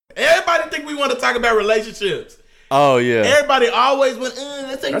we want to talk about relationships. Oh, yeah. Everybody always went,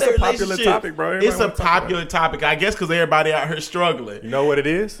 let's take that relationship. That's a popular topic, bro. Everybody It's a popular topic, I guess, because everybody out here struggling. You know what it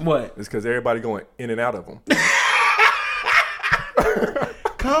is? What? It's because everybody going in and out of them.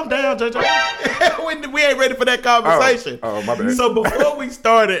 Calm down, JJ. We ain't ready for that conversation. Oh, my bad. So before we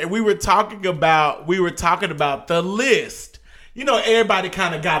started, we were talking about the list. You know, everybody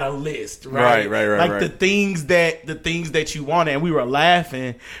kind of got a list, right? Right. Like the things that you wanted, and we were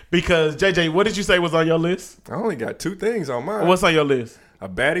laughing because JJ, what did you say was on your list? I only got 2 things on mine. What's on your list? A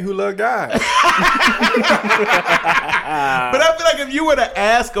baddie who love guys. But I feel like if you were to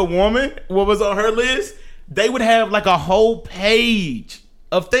ask a woman what was on her list, they would have like a whole page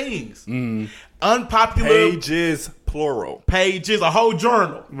of things. Unpopular Pages, plural. pages, a whole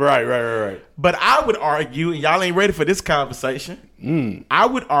journal. Right. But I would argue, and y'all ain't ready for this conversation, I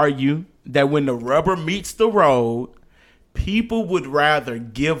would argue that when the rubber meets the road, people would rather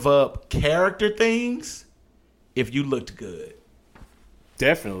give up character things if you looked good.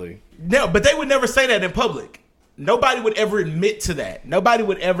 Definitely. No, but they would never say that in public. Nobody would ever admit to that. Nobody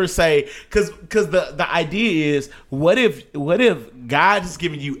would ever say, because the idea is, what if God is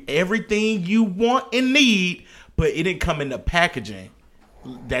giving you everything you want and need, but it didn't come in the packaging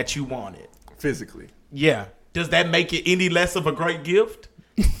that you wanted? Physically. Yeah. Does that make it any less of a great gift?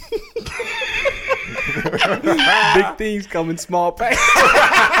 Big things come in small packs.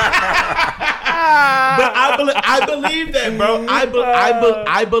 But I believe that, bro.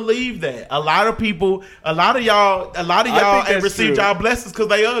 I believe that. A lot of y'all ain't received y'all blessings because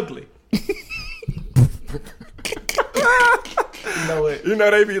they ugly. You know what? You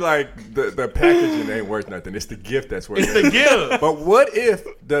know, they be like, the packaging ain't worth nothing. It's the gift that's worth It's the gift. But what if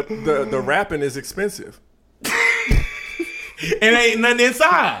the wrapping is expensive? And ain't nothing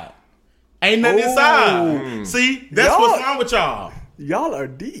inside. Ain't nothing inside. See, that's what's wrong with y'all. Y'all are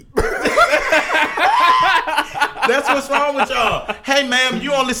deep. That's what's wrong with y'all. Hey, ma'am,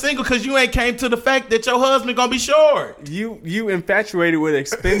 you only single because you ain't came to the fact that your husband gonna be short. You infatuated with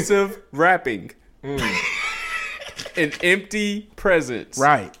expensive wrapping. And empty presents.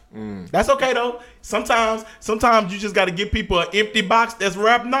 Right. That's okay though. Sometimes you just got to give people an empty box that's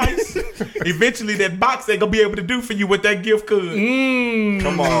wrapped nice. Eventually, that box ain't gonna be able to do for you what that gift could.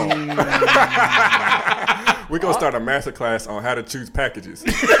 Come on. We're gonna start a masterclass on how to choose packages.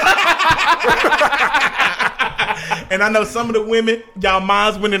 And I know some of the women, y'all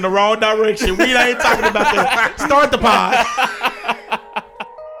minds went in the wrong direction. We ain't talking about that. Start the pod.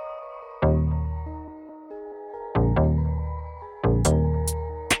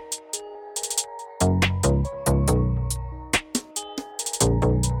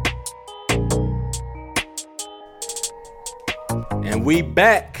 And we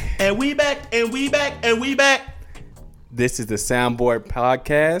back. And we back. This is the Soundboard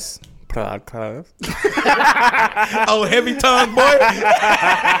Podcast. Oh, heavy tongue, boy.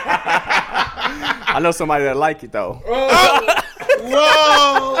 I know somebody that like it though. Whoa.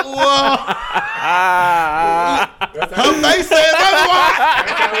 Her face says otherwise.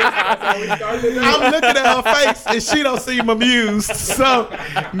 I'm looking at her face and she don't seem amused. So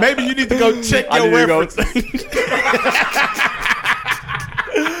maybe you need to go check your references.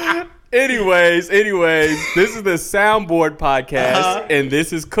 Anyways, this is the Soundboard Podcast, and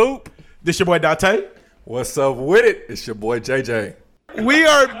this is Coop. This your boy Dontae. What's up with it? It's your boy JJ. We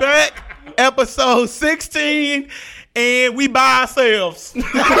are back, episode 16, and we by ourselves.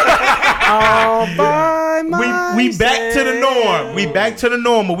 All by myself. We back to the norm. We back to the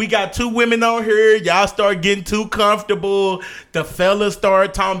normal. We got 2 women on here. Y'all start getting too comfortable. The fellas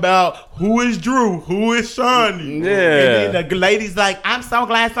start talking about who is Drew, who is Shawnee. Yeah. And then the ladies like, I'm so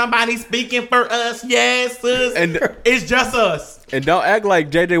glad somebody's speaking for us. Yes, sis. And it's just us. And don't act like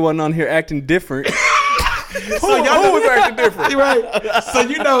JJ wasn't on here acting different. So y'all was acting different? Right. So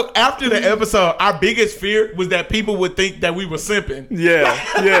you know, after the episode, our biggest fear was that people would think that we were simping. Yeah.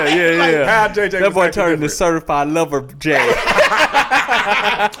 How JJ That was boy acting turned into different. certified lover Jay.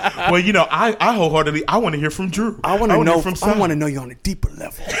 Well, you know, I wholeheartedly I want to hear from Drew. I want to know. from I want to know you on a deeper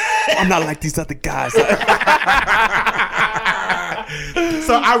level. I'm not like these other guys.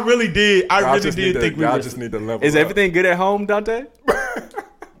 So I really did. I Y'all really just did need to- think we y'all were. just need to level Is up. everything good at home, Dontae?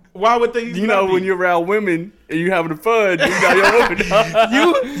 Why would they? You know, when you're around women and you having fun, you got your woman.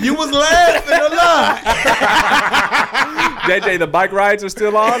 you was laughing a lot. JJ, the bike rides are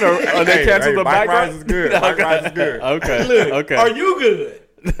still on, or they canceled the bike rides? Is good. Bike rides is good. Okay. Look, Okay. are you good?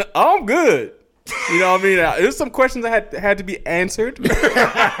 I'm good. You know what I mean? There's some questions that had to be answered. Key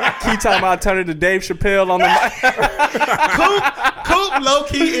time I turned to Dave Chappelle on the mic. Coop low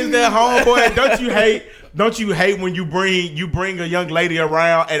key is that homeboy. Don't you hate Don't you hate when you bring a young lady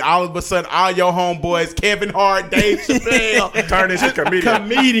around and all of a sudden all your homeboys, Kevin Hart, Dave Chappelle, Turn into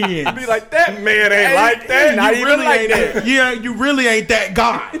comedians. Be like, that man ain't like that. Not You even really like ain't that. Yeah, you really ain't that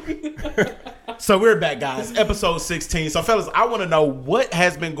guy. So we're back, guys. Episode 16. So, fellas, I want to know what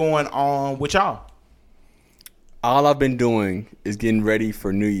has been going on with y'all. All I've been doing is getting ready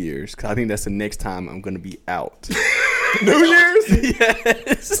for New Year's, because I think that's the next time I'm going to be out. New Year's?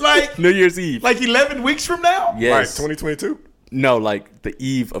 Yes. Like New Year's Eve. like 11 weeks from now? Yes. Like 2022? No, like the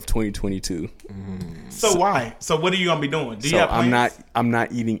eve of 2022. So why? So what are you gonna be doing? Do you So have plans? I'm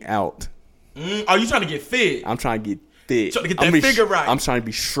not eating out. Are you trying to get fit? I'm trying to get fit. Trying to get I'm that gonna be figure right. I'm trying to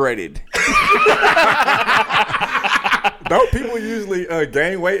be shredded. Don't people usually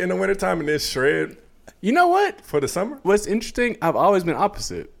gain weight in the wintertime and then shred You know what? for the summer? What's interesting, I've always been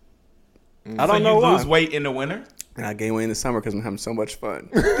opposite. I So don't know you why. lose weight in the winter? And I gain weight in the summer because I'm having so much fun.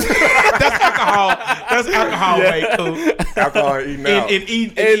 That's alcohol. That's alcohol weight, Coop. Alcohol and eating out. And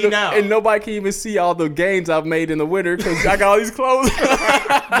eating out. And nobody can even see all the gains I've made in the winter because I got all these clothes.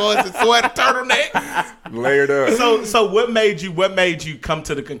 Boys in sweater turtlenecks. Layered up. So what made you come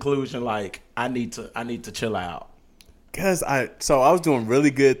to the conclusion like I need to chill out? Because I was doing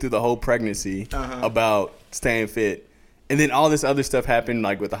really good through the whole pregnancy about staying fit. And then all this other stuff happened,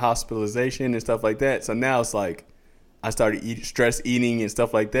 like with the hospitalization and stuff like that. So now it's like I started stress eating and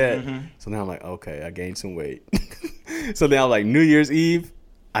stuff like that. So now I'm like, okay, I gained some weight. So now like New Year's Eve,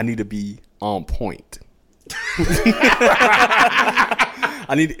 I need to be on point.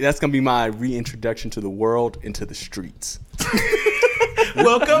 That's going to be my reintroduction to the world and to the streets.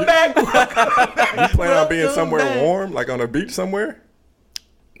 Welcome back. You plan on being Welcome somewhere back. warm, like on a beach somewhere?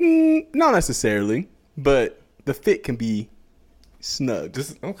 Not necessarily, but the fit can be snug.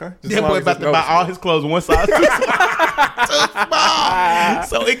 Just okay. Just That as long boy as about it's to buy noticeable. all his clothes one size too small,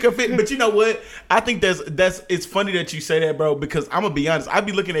 so it can fit. But you know what? I think that's it's funny that you say that, bro. Because I'm gonna be honest, I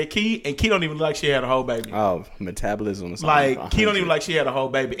be looking at Key, and Key don't even look like she had a whole baby. Oh, metabolism. Is Like Key don't even like she had a whole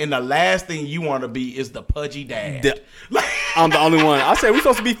baby. And the last thing you want to be is the pudgy dad. The- I'm the only one. I said we're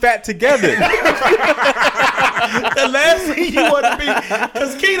supposed to be fat together. The last thing you want to be,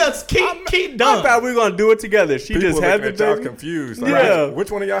 because Key I done. thought we were gonna do it together. She People just had looking the at y'all baby. confused. Like, Yeah.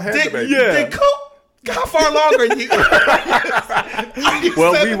 which one of y'all had the baby? yeah. Then Coop, how far along are you? Are you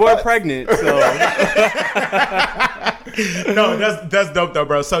Well, we 7 were months? pregnant, so No, that's dope though,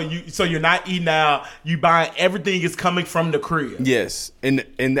 bro. So you're not eating out. You buying everything is coming from the crib. yes, and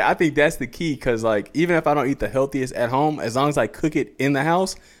I think that's the key because like even if I don't eat the healthiest at home, as long as I cook it in the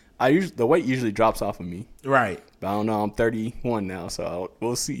house, the weight usually drops off of me. Right. But I don't know. I'm 31 now, so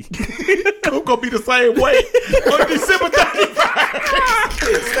we'll see. Coop gonna be the same way on December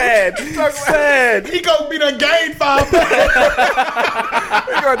 31st. Sad. He gonna be done gained 5 pounds.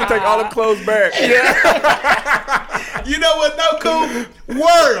 You're going to take all them clothes back. You know what? No, Coop.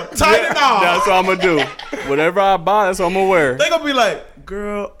 World tighten off. That's what I'm gonna do. Whatever I buy, that's what I'm gonna wear. They gonna be like,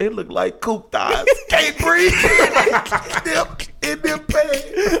 girl, it look like Coop thighs. Can't breathe. in them pants.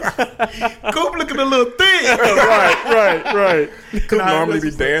 Coop looking a little thin. right. Could normally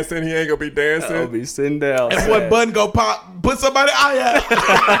be dancing. He ain't going to be dancing. I'll be sitting down. And what button go pop? Put somebody eye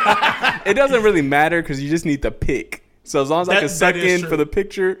out. It doesn't really matter because you just need to pick. So as long as I can suck that is in true. for the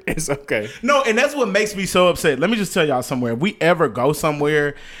picture, it's okay. No, and that's what makes me so upset. Let me just tell y'all somewhere. If we ever go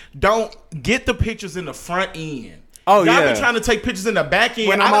somewhere, don't get the pictures in the front end. Oh, y'all yeah. be trying to take pictures in the back end.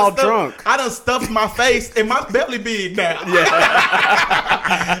 When I'm all drunk. I done stuffed my face and my belly big now.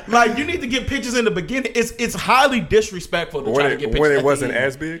 Yeah. Like, you need to get pictures in the beginning. It's highly disrespectful to try to get pictures when at it the wasn't end.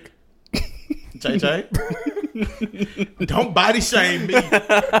 as big? JJ, don't body shame me,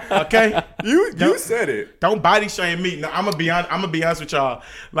 okay? You said it. Don't body shame me. No, I'm gonna be honest with y'all.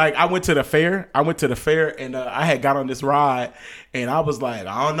 Like, I went to the fair, and I had got on this ride, and I was like,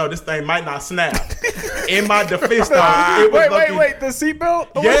 I don't know, this thing might not snap. In my defense, though, it was Wait, the seatbelt?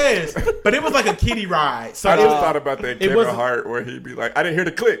 Yes, but it was like a kiddie ride. So I it just was, thought about that Kevin wasn't- Hart where he'd be like, I didn't hear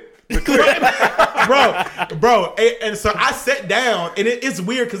the click. bro, and so I sat down, and it's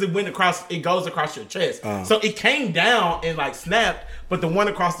weird because it goes across your chest. So it came down and like snapped, but the one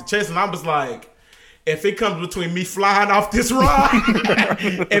across the chest, and I was like, if it comes between me flying off this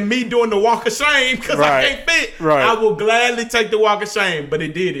ride and me doing the walk of shame because I can't fit, I will gladly take the walk of shame. But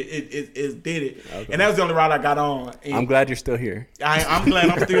it did it. It did it, and that was the only ride I got on. And I'm glad you're still here. I'm glad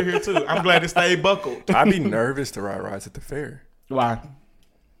I'm still here too. I'm glad it stayed buckled. I'd be nervous to ride rides at the fair. Why?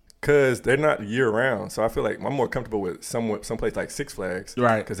 Because they're not year round. So I feel like I'm more comfortable with someplace like Six Flags.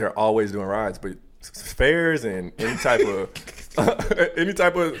 Right. Because they're always doing rides. But fairs and any type of Any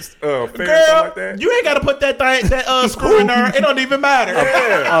type of fair or something Girl, like that? you ain't got to put that screw in there. It don't even matter.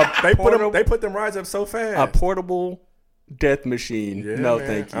 Yeah. They put them rides up so fast. A portable death machine. Yeah, no, man.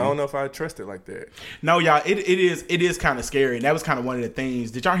 thank you. I don't know if I trust it like that. No, y'all, it is kind of scary, and that was kind of one of the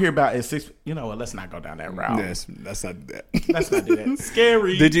things. Did y'all hear about at 6? You know what? Let's not go down that route. Yes, let's not do that. Let's not do that.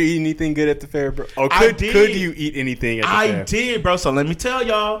 Scary. Did you eat anything good at the fair, bro? Or I did. Could you eat anything at the fair? I did, bro. So let me tell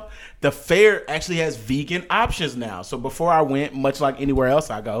y'all, the fair actually has vegan options now. So before I went, much like anywhere else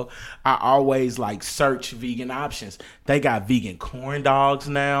I go, I always like search vegan options. They got vegan corn dogs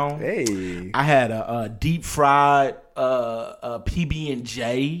now. Hey. I had a deep fried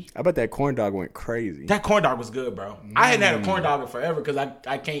PB&J. I bet that corn dog went crazy. That corn dog was good, bro. I hadn't had a corn dog in forever because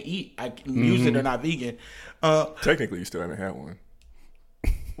I can't eat. I can use it or not vegan. Technically, you still haven't had one.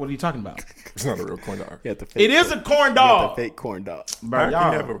 What are you talking about? It's not a real corn dog. It is a corn dog. The fake corn dog. Bro, How can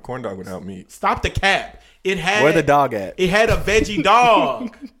y'all, you have a corn dog without meat? stop the cap. It had Where the dog at? It had a veggie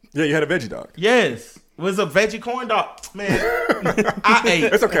dog. Yeah, you had a veggie dog. Yes. It was a veggie corn dog. Man, I ate.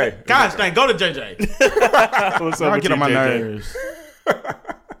 It's okay. Gosh dang, go to JJ. What's Y'all with get you, on my JJ? nerves.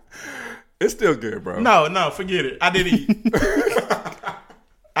 It's still good, bro. No, forget it. I didn't eat.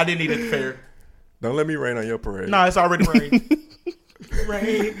 I didn't eat at the fair. Don't let me rain on your parade. No, it's already rained.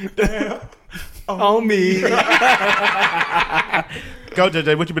 Rain down On me. Go,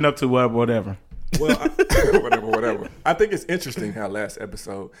 JJ. What you been up to? Whatever. Well, whatever. I think it's interesting how last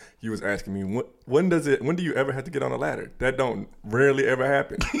episode you was asking me when do you ever have to get on a ladder? That don't rarely ever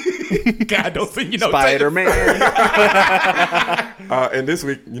happen. God, don't see Spider-Man. And this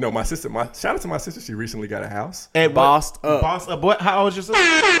week, my sister. Shout out to my sister. She recently got a house. And Bossed up. Boss up. What? How old is your sister?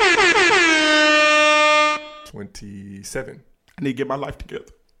 27. I need to get my life together.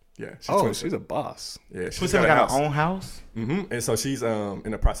 Yeah. She's Oh, 27. she's a boss. Yeah. She's 27 got her own house. Mm-hmm. And so she's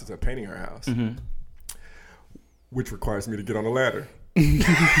in the process of painting her house, which requires me to get on a ladder.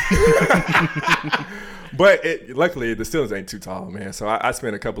 But luckily the ceilings ain't too tall, man. So I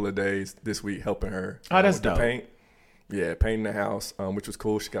spent a couple of days this week helping her. Oh, that's with the dope. paint. Yeah, painting the house, which was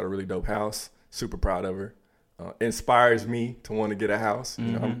cool. She got a really dope house. Super proud of her. Inspires me to want to get a house.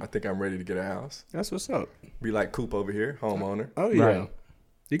 I think I'm ready to get a house. That's what's up. Be like Coop over here, homeowner. Oh, yeah. Right.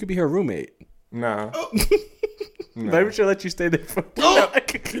 You could be her roommate. Nah. Maybe she'll let you stay there for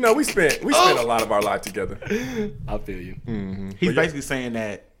We spent a lot of our life together. I feel you. He's basically saying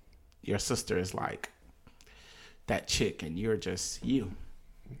that your sister is like that chick and you're just you.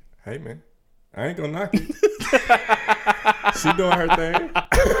 Hey, man. I ain't gonna knock it. She doing her thing.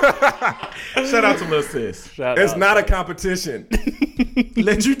 Shout out to Lil Sis. It's not a competition.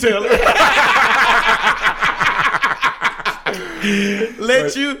 Let you tell her.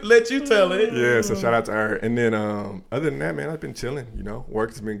 Let you tell it. Yeah, so shout out to her. And then other than that, man, I've been chilling.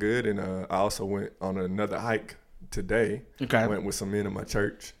 Work's been good, and I also went on another hike today. Okay. I went with some men in my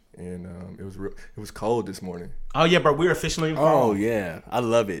church, and it was cold this morning. Oh yeah, bro, we're officially in fall. Oh, yeah. I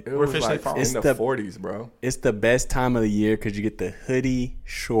love it. It was officially like fall. in It's the the- 40s, bro. It's the best time of the year because you get the hoodie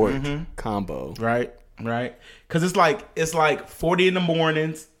short combo. Right. Because it's like 40 in the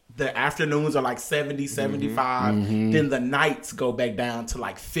mornings. The afternoons are like 70, 75. Then the nights go back down to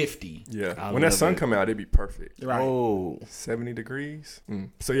like 50. Yeah, when that sun come out, it'd be perfect. Right. Oh, 70 degrees.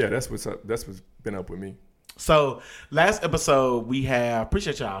 So yeah, that's what's up. That's what's been up with me. So last episode we had,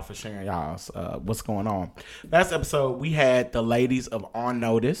 appreciate y'all for sharing y'all's what's going on. Last episode we had the ladies of On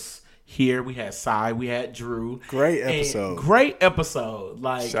Notice here. We had Cy, we had Drew. Great episode. Great episode.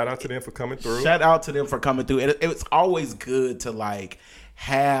 Like Shout out to them for coming through. Shout out to them for coming through. It's always good to like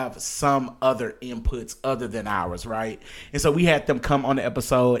have some other inputs other than ours, right? And so we had them come on the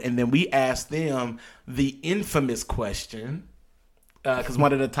episode, and then we asked them the infamous question, because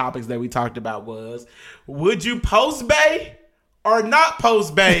one of the topics that we talked about was, would you post bae or not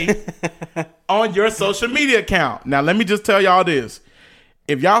post bae on your social media account? Now, let me just tell y'all this.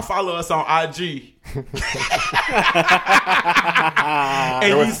 If y'all follow us on IG, and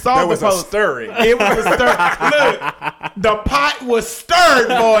you saw the post, stirring. it was stirred. Look, the pot was stirred,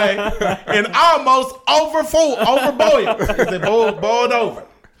 boy, and almost overboiled. It boiled over.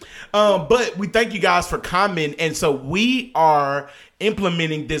 But we thank you guys for commenting, and so we are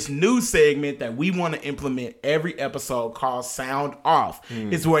implementing this new segment that we want to implement every episode called Sound Off.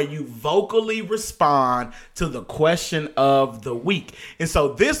 It's where you vocally respond to the question of the week. And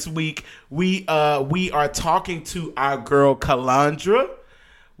so this week we are talking to our girl Kalandra.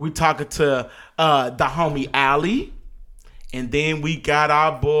 We talking to the homie Allie. And then we got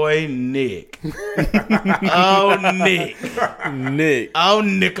our boy Nick. Oh, Nick. Oh,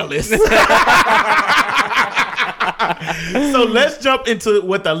 Nicholas. So let's jump into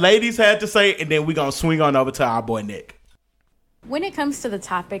what the ladies had to say, and then we're going to swing on over to our boy Nick. When it comes to the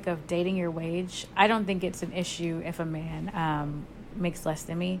topic of dating your wage, I don't think it's an issue if a man makes less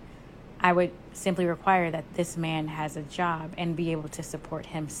than me. I would simply require that this man has a job and be able to support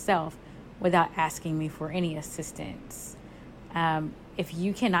himself without asking me for any assistance. If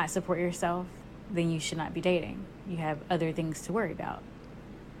you cannot support yourself, then you should not be dating. You have other things to worry about.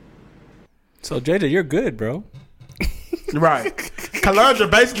 So, JJ, you're good, bro. Right. Kalandra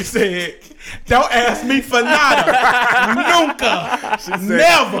basically said, don't ask me for nada. Nunca. She said,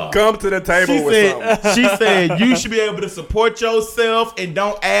 never. Come to the table something. She said, you should be able to support yourself and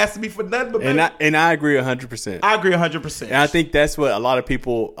don't ask me for nothing. But and I agree 100%. I agree 100%. And I think that's what a lot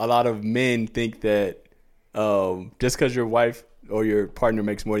of men think, that just because your wife or your partner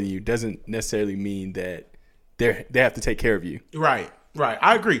makes more than you doesn't necessarily mean that they have to take care of you. Right.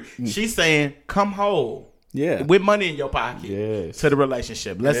 I agree. She's saying, come whole. Yeah. With money in your pocket. Yes. To the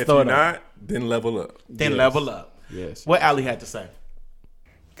relationship. Let's if throw it you're up. not, then level up. Then level up. Yes. What Allie had to say.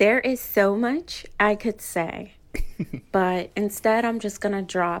 There is so much I could say, but instead I'm just going to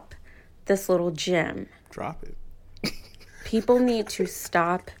drop this little gem. Drop it. People need to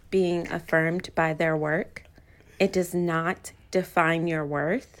stop being affirmed by their work. It does not define your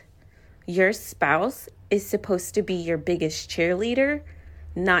worth. Your spouse is supposed to be your biggest cheerleader,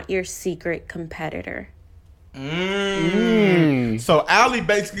 not your secret competitor. So Allie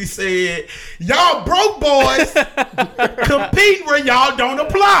basically said, y'all broke boys compete where y'all don't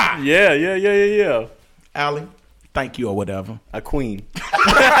apply. Yeah. Allie, thank you or whatever. A queen.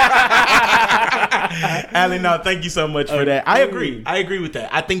 Allie, no, thank you so much for that. I agree with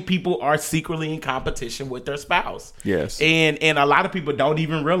that. I think people are secretly in competition with their spouse. Yes. And a lot of people don't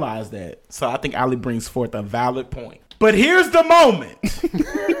even realize that. So I think Allie brings forth a valid point. But here's the moment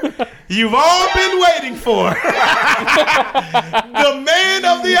you've all been waiting for. The man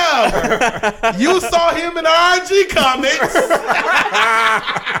of the hour. You saw him in the IG comments.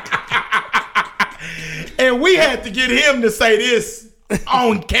 And we had to get him to say this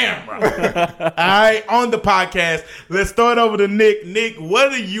on camera. All right, on the podcast. Let's start over to Nick. Nick, what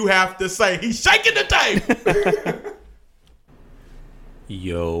do you have to say? He's shaking the table.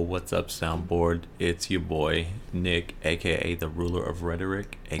 Yo, what's up, soundboard? It's your boy, Nick, a.k.a. the ruler of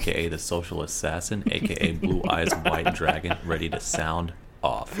rhetoric, a.k.a. the social assassin, a.k.a. blue eyes white dragon, ready to sound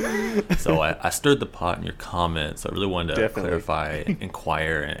off. So I stirred the pot in your comments. I really wanted to clarify,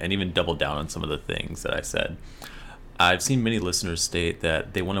 inquire, and even double down on some of the things that I said. I've seen many listeners state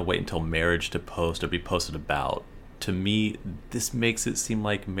that they want to wait until marriage to post or be posted about. To me, this makes it seem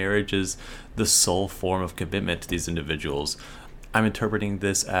like marriage is the sole form of commitment to these individuals. I'm interpreting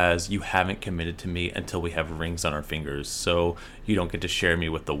this as you haven't committed to me until we have rings on our fingers, so you don't get to share me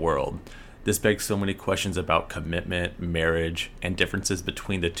with the world. This begs so many questions about commitment, marriage, and differences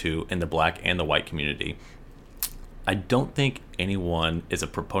between the two in the black and the white community. I don't think anyone is a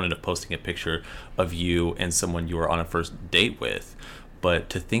proponent of posting a picture of you and someone you are on a first date with, but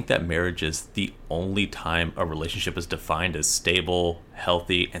to think that marriage is the only time a relationship is defined as stable,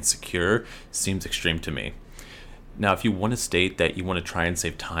 healthy, and secure seems extreme to me. Now, if you want to state that you want to try and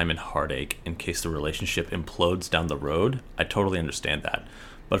save time and heartache in case the relationship implodes down the road, I totally understand that.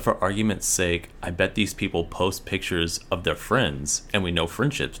 But for argument's sake, I bet these people post pictures of their friends, and we know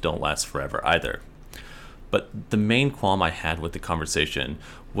friendships don't last forever either. But the main qualm I had with the conversation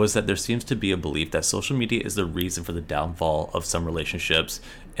was that there seems to be a belief that social media is the reason for the downfall of some relationships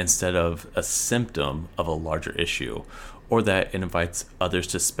instead of a symptom of a larger issue, or that it invites others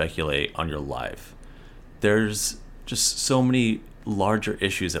to speculate on your life. There's just so many larger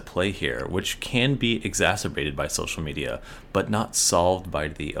issues at play here, which can be exacerbated by social media, but not solved by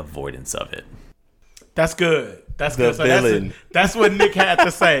the avoidance of it. That's good. That's good. So that's what Nick had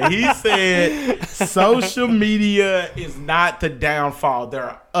to say. He said social media is not the downfall. There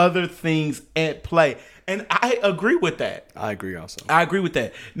are other things at play. And I agree with that. I agree also. I agree with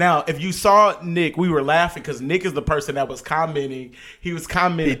that. Now, if you saw Nick, we were laughing because Nick is the person that was commenting. He was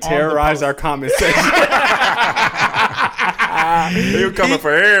commenting. He terrorized our comment section. He was coming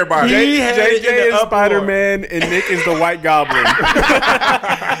for everybody. JJ is Spider-Man and Nick is the White Goblin.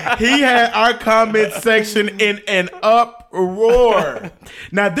 He had our comment section in an uproar.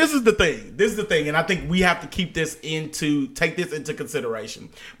 Now, this is the thing. And I think we have to take this into consideration.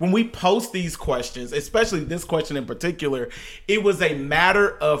 When we post these questions, especially this question in particular, it was a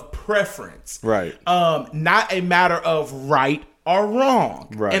matter of preference. Right. Not a matter of right or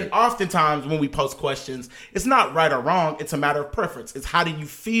wrong. Right. And oftentimes when we post questions, it's not right or wrong. It's a matter of preference. It's how do you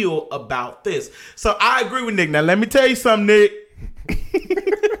feel about this? So I agree with Nick. Now, let me tell you something, Nick.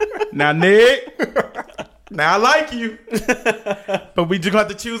 Now, Nick, now I like you, but we just have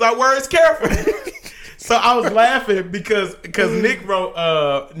to choose our words carefully. So I was laughing because Nick wrote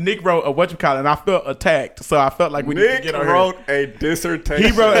a whatchamacallit, and I felt attacked. So I felt like we need to get on wrote a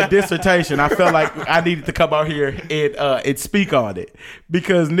dissertation. He wrote a dissertation. I felt like I needed to come out here and speak on it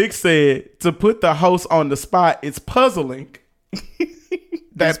because Nick said to put the host on the spot, it's puzzling.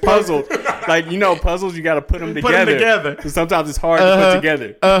 That's puzzled. Like, puzzles, you got to put them together. Put them together. So sometimes it's hard to put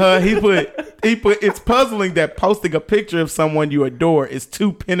together. He put. It's puzzling that posting a picture of someone you adore is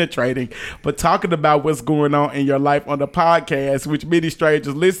too penetrating, but talking about what's going on in your life on the podcast, which many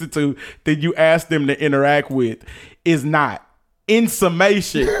strangers listen to, that you ask them to interact with, is not. In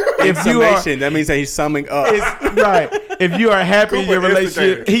summation, that means that he's summing up. Right. If you are happy in your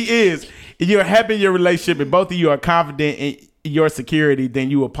relationship, he is. If you're happy in your relationship and both of you are confident in your security,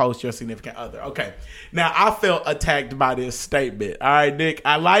 then you will post your significant other. Okay. Now, I felt attacked by this statement. All right, Nick.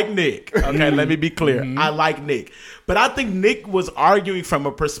 I like Nick. Okay, let me be clear. I like Nick. But I think Nick was arguing from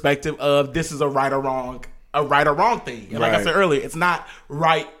a perspective of this is a right or wrong thing. And like I said earlier, it's not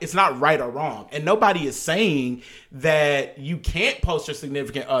right or wrong. And nobody is saying that you can't post your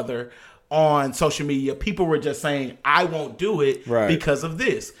significant other on social media. People were just saying, I won't do it because of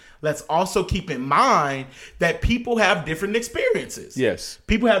this. Let's also keep in mind that people have different experiences. Yes.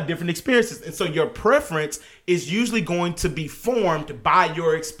 People have different experiences. And so your preference is usually going to be formed by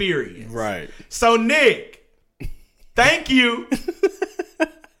your experience. Right. So, Nick, thank you.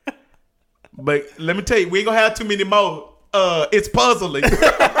 But let me tell you, we ain't going to have too many more. It's puzzling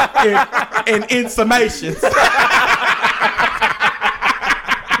and in summations.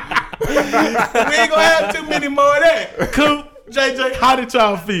 We ain't going to have too many more of that. Coop. JJ, how did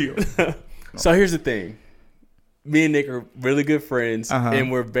y'all feel? So here's the thing. Me and Nick are really good friends,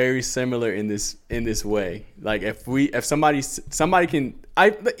 and we're very similar in this way. Like if somebody can,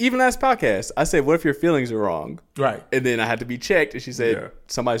 even last podcast, I said, "What if your feelings are wrong?" Right, and then I had to be checked, and she said,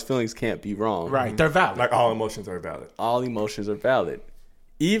 "Somebody's feelings can't be wrong." Right, they're valid. Like all emotions are valid. All emotions are valid,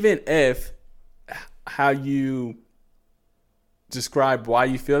 even if how you describe why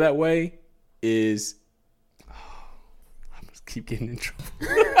you feel that way is. Keep getting in trouble.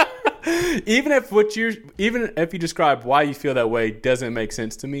 even if you describe why you feel that way doesn't make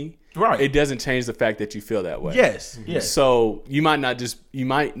sense to me, right? It doesn't change the fact that you feel that way. Yes. So you might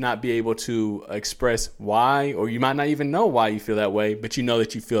not be able to express why, or you might not even know why you feel that way, but you know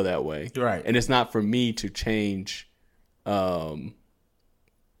that you feel that way, right? And it's not for me to change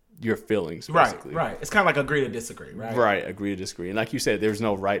your feelings, basically. Right. It's kind of like agree to disagree, right? Right, agree to disagree. And like you said, there's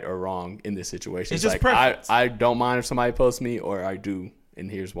no right or wrong in this situation. It's just like preference. I don't mind if somebody posts me, or I do,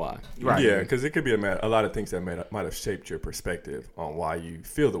 and here's why. Right. Yeah, because it could be a lot of things that might have shaped your perspective on why you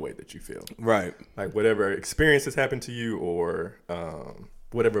feel the way that you feel. Right. Like whatever experience has happened to you, or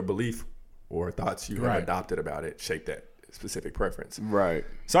whatever belief or thoughts you have adopted about it shaped that specific preference. Right.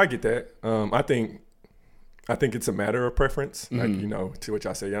 So I get that. I think it's a matter of preference. Like, to what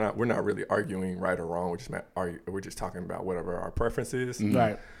y'all say, we're not really arguing right or wrong. We're just talking about whatever our preference is.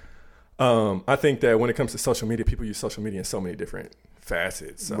 Right. I think that when it comes to social media, people use social media in so many different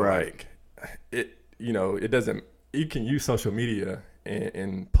facets. So like it doesn't, you can use social media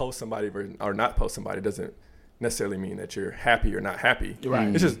and post somebody or not post somebody. It doesn't necessarily mean that you're happy or not happy. Right.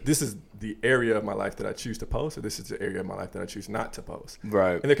 It's just, this is the area of my life that I choose to post, or this is the area of my life that I choose not to post.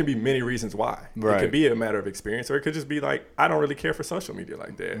 Right. And there can be many reasons why. Right. It could be a matter of experience, or it could just be like, I don't really care for social media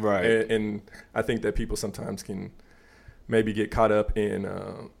like that. Right. And I think that people sometimes can maybe get caught up in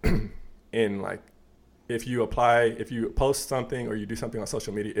like, if you post something or you do something on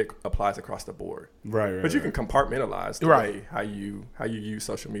social media, it applies across the board. Right. But you can compartmentalize the way how you use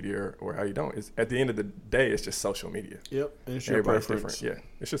social media or how you don't. It's, at the end of the day, it's just social media. Yep. It's your preference. Different. Yeah.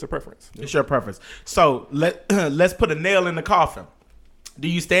 It's just a preference. It's your preference. So let's put a nail in the coffin. Do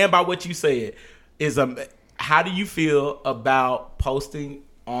you stand by what you said? How do you feel about posting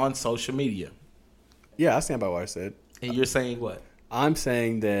on social media? Yeah, I stand by what I said. And you're saying what? I'm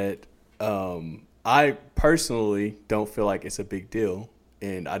saying that I personally don't feel like it's a big deal,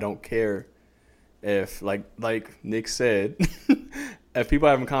 and I don't care if, like Nick said, if people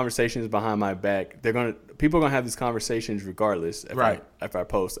are having conversations behind my back, people are gonna have these conversations regardless. If I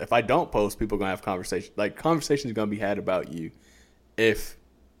post, if I don't post, people are gonna have conversations. Like, conversations are gonna be had about you, if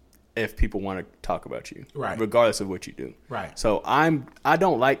people want to talk about you, regardless of what you do. Right. So I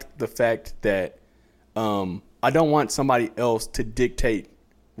don't like the fact that I don't want somebody else to dictate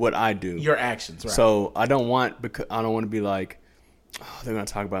what I do, your actions, right? So I don't want to be like, they're gonna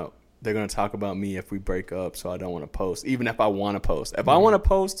talk about me if we break up. So I don't want to post, even if I want to post. If I want to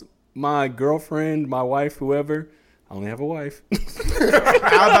post my girlfriend, my wife, whoever, I only have a wife. I was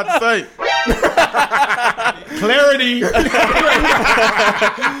about to say clarity.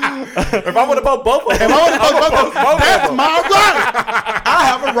 If I want to post both of them, that's my right. I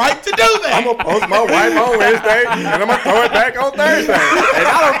have a right to do that. I'm gonna post my wife on Wednesday, and I'm gonna throw it back on Thursday. And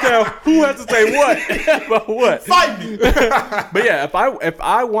I don't care who has to say what, but what. Fight me. But yeah, if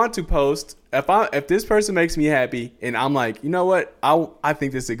I want to post, if this person makes me happy, and I'm like, you know what, I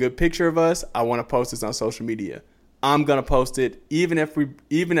think this is a good picture of us. I want to post this on social media. I'm gonna post it, even if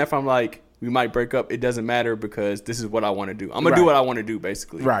I'm like, we might break up. It doesn't matter because this is what I want to do. I'm gonna do what I want to do,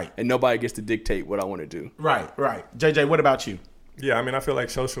 basically. Right. And nobody gets to dictate what I want to do. Right. JJ, what about you? Yeah, I mean, I feel like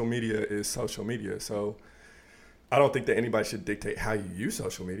social media is social media, so I don't think that anybody should dictate how you use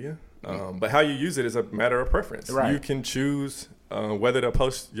social media. But how you use it is a matter of preference. Right. You can choose whether to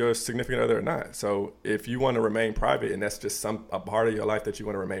post your significant other or not. So if you want to remain private, and that's just a part of your life that you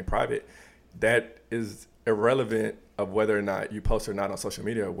want to remain private, that is irrelevant of whether or not you post or not on social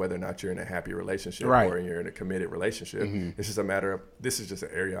media, or whether or not you're in a happy relationship or you're in a committed relationship. It's just a matter of, this is just an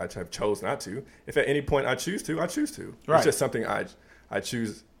area I have chose not to. If at any point I choose to, I choose to. Right. It's just something I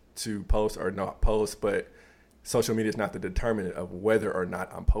choose to post or not post, but social media is not the determinant of whether or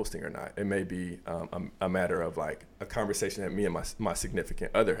not I'm posting or not. It may be a matter of like a conversation that me and my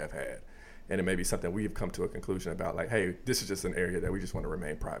significant other have had. And it may be something we've come to a conclusion about, like, hey, this is just an area that we just want to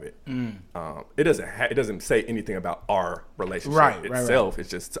remain private. It doesn't say anything about our relationship itself. It's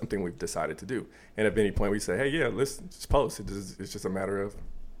just something we've decided to do. And at any point we say, hey, yeah, let's just post. It's just a matter of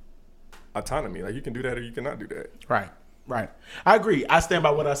autonomy. Like, you can do that or you cannot do that. Right. I agree. I stand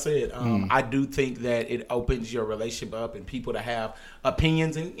by what I said. I do think that it opens your relationship up and people to have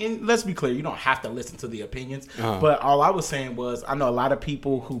opinions. And let's be clear, you don't have to listen to the opinions. But all I was saying was, I know a lot of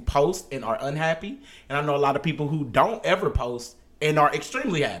people who post and are unhappy. And I know a lot of people who don't ever post and are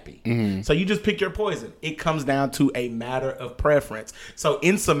extremely happy. So you just pick your poison. It comes down to a matter of preference. So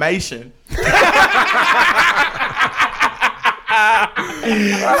in summation...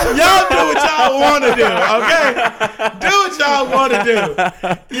 Y'all do what y'all want to do, okay? Do what y'all want to do.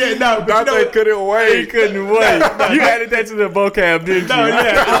 Yeah, no, but Dontae couldn't wait. He couldn't wait. You added that to the vocab, didn't you? No,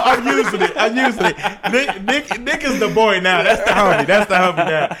 yeah, I'm using it. Nick is the boy now. That's the homie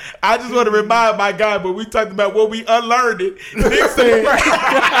now. I just want to remind my guy, but we talked about when we unlearned it.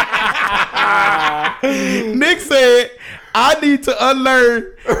 Nick said, I need to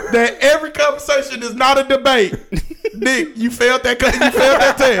unlearn that every conversation is not a debate. Nick, you failed that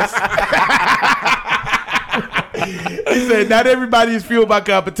test. He said, not everybody is fueled by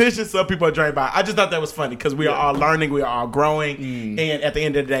competition. Some people are drained by it. I just thought that was funny because we are all learning, we are all growing, and at the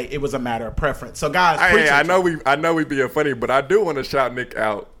end of the day, it was a matter of preference. So, guys, I know we being funny, but I do want to shout Nick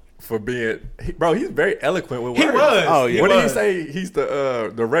out for being, he's very eloquent with words. He was. Oh, yeah. What did he say? He's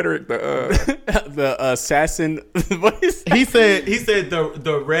the rhetoric, the assassin. What is he said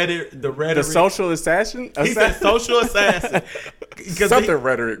the rhetoric. The social assassin? He said social assassin. Something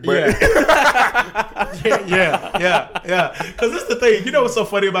rhetoric, but yeah. Because this is the thing. You know what's so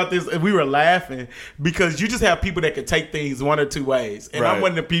funny about this? We were laughing because you just have people that can take things one or two ways, and I'm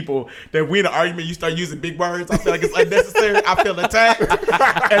one of the people that we in an argument, you start using big words. I feel like it's unnecessary. I feel attacked,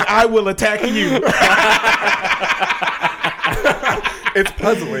 and I will attack you. It's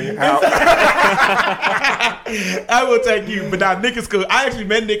puzzling how I will take you, but now Nick is cool. I actually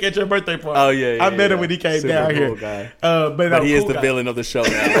met Nick at your birthday party. Oh yeah, I met him when he came super down cool here. Guy. But he is cool the guy. villain of the show now.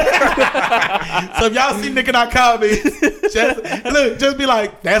 So if y'all see Nick in our comments, just be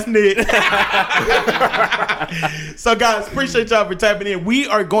like, that's Nick. So guys, appreciate y'all for tapping in.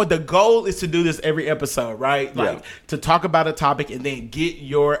 The goal is to do this every episode, right? Like to talk about a topic and then get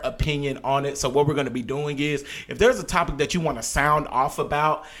your opinion on it. So what we're going to be doing is, if there's a topic that you want to sound off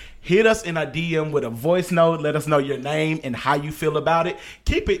about, hit us in a DM with a voice note. Let us know your name and how you feel about it.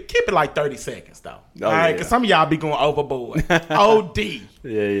 Keep it like 30 seconds though. All right, because some of y'all be going overboard. OD.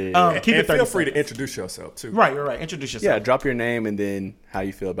 Yeah. Keep it 30 feel free seconds. to introduce yourself too. Right. Introduce yourself. Yeah, drop your name and then how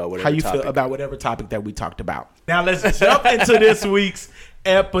you feel about whatever topic that we talked about. Now let's jump into this week's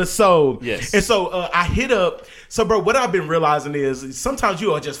episode. Yes. And so I hit up. So bro, what I've been realizing is sometimes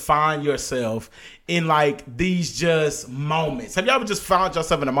you will just find yourself in like these just moments. Have y'all ever just found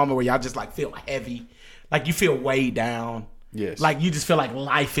yourself in a moment where y'all just like feel heavy, like you feel weighed down? Yes. Like you just feel like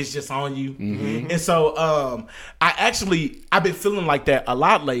life is just on you. Mm-hmm. And so I've been feeling like that a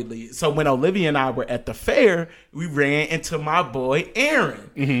lot lately. So when Olivia and I were at the fair, we ran into my boy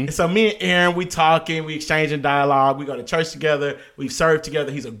Aaron. Mm-hmm. And so me and Aaron, we talking, we exchanging dialogue, we go to church together, we've served together.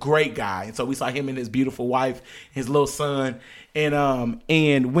 He's a great guy. And so we saw him and his beautiful wife, his little son.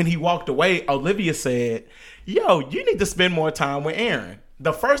 And when he walked away, Olivia said, "Yo, you need to spend more time with Aaron."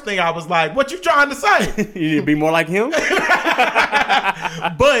 The first thing I was like, what you trying to say? You need to be more like him?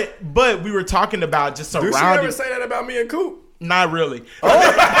 But we were talking about just surrounding. Did she ever say that about me and Coop? Not really.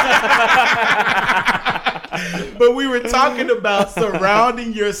 But we were talking about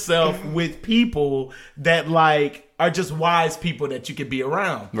surrounding yourself with people that like are just wise people that you can be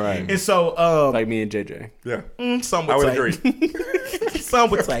around. Right. And so Like me and JJ. Yeah. some I would would say. agree. Some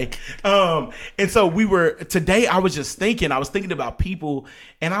would say. And so today I was thinking about people,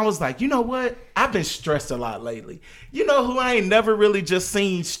 and I was like, you know what? I've been stressed a lot lately. You know who I ain't never really just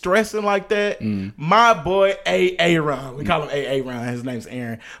seen stressing like that? My boy Aaron. We call him Aaron. His name's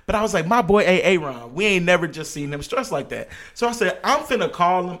Aaron. But I was like, my boy Aaron. We ain't never just seen him stressed like that. So I said, I'm finna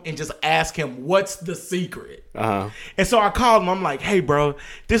call him and just ask him what's the secret. And so I called him. I'm like, hey, bro,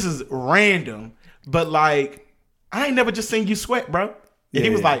 this is random, but like, I ain't never just seen you sweat, bro. And he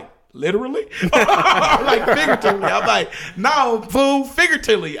was like, literally? Like figuratively. I'm like, no, fool,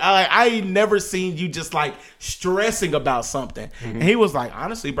 figuratively. I ain't never seen you just like stressing about something. And he was like,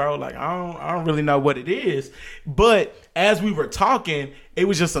 honestly, bro, like I don't really know what it is. But as we were talking, it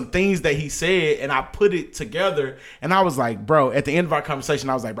was just some things that he said, and I put it together, and I was like, bro, at the end of our conversation,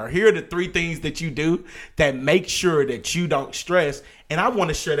 I was like, bro, here are the 3 things that you do that make sure that you don't stress. And I want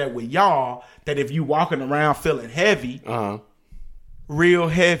to share that with y'all, that if you walking around feeling heavy, real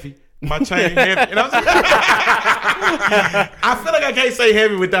heavy, my chain heavy. And I was like, I feel like I can't say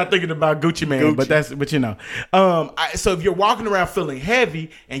heavy without thinking about Gucci Man, but you know. So if you're walking around feeling heavy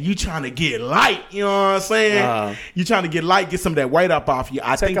and you trying to get light, you know what I'm saying? You trying to get light, get some of that weight up off you.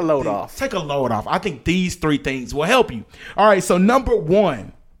 Take a load off. Take a load off. I think these 3 things will help you. All right, so number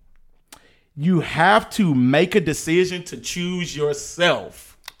 1, you have to make a decision to choose yourself.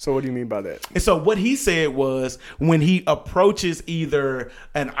 So what do you mean by that? And so what he said was, when he approaches either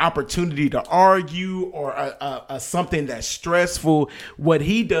an opportunity to argue or a something that's stressful, what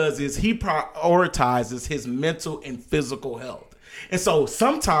he does is he prioritizes his mental and physical health. And so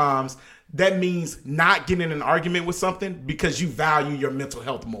sometimes that means not getting in an argument with something because you value your mental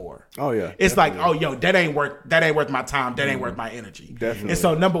health more. Oh yeah. It's definitely. Like, oh yo, that ain't worth my time. That ain't worth my energy. Definitely. And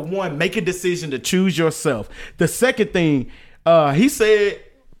so number 1, make a decision to choose yourself. The second thing, he said,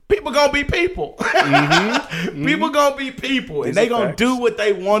 people gonna be people. People gonna be people, and they gonna do what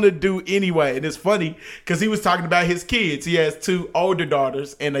they want to do anyway. And it's funny because he was talking about his kids. He has 2 older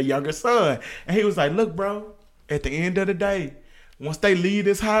daughters and a younger son, and he was like, "Look, bro, at the end of the day, once they leave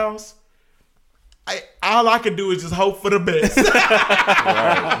this house, all I can do is just hope for the best."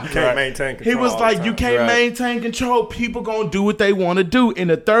 Right. You can't maintain control. He was like, "You can't maintain control. People gonna do what they want to do." And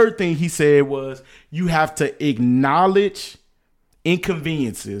the third thing he said was, "You have to acknowledge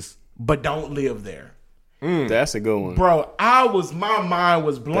inconveniences, but don't live there." That's a good one, bro. My mind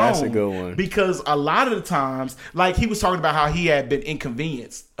was blown. That's a good one, because a lot of the times, like he was talking about how he had been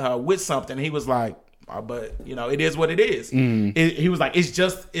inconvenienced with something. He was like, but you know, it is what it is. He was like, it's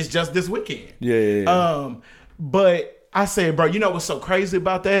just this weekend. Yeah. But I said, bro, you know what's so crazy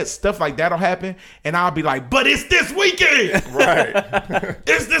about that? Stuff like that'll happen, and I'll be like, but it's this weekend. Right.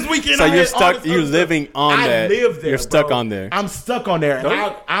 It's this weekend. So you're stuck. You're living on that. I live there. You're stuck bro. on there. I'm stuck on there. And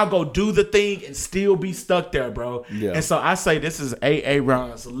I'll go do the thing and still be stuck there, bro. Yeah. And so I say this is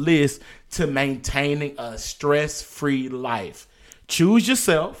Ron's list to maintaining a stress-free life. Choose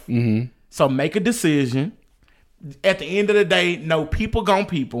yourself. So make a decision. At the end of the day, no people gone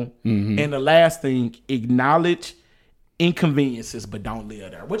people. And the last thing, acknowledge inconveniences, but don't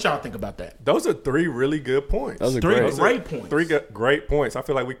live there. What y'all think about that? Those are 3 really good points. Those are 3 great points. 3 great points. I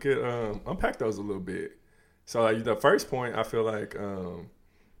feel like we could unpack those a little bit. So like the first point, I feel like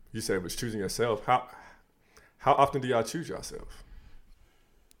you said was choosing yourself. How often do y'all choose yourself?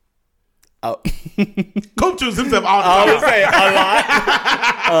 Coop chooses himself all the time. I would say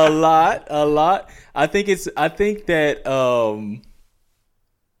a lot. I think that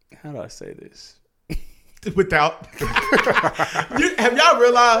how do I say this? Without have y'all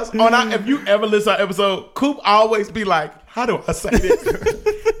realized if you ever listen to our episode, Coop always be like, how do I say this?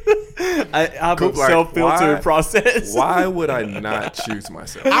 I have a self-filtered process. Why would I not choose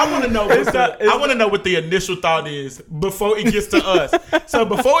myself? I want to know what the initial thought is before it gets to us. So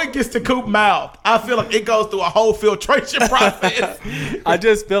before it gets to Coop mouth, I feel like it goes through a whole filtration process. I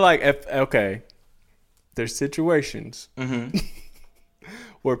just feel like there's situations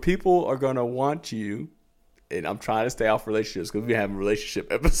where people are gonna want you. And I'm trying to stay off relationships because we have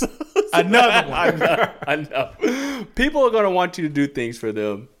relationship episodes. Another one. I know. People are going to want you to do things for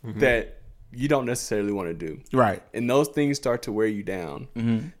them that you don't necessarily want to do. Right. And those things start to wear you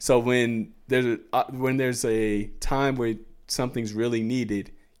down. So when there's a time where something's really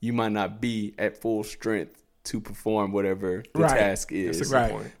needed, you might not be at full strength to perform whatever the task is. That's a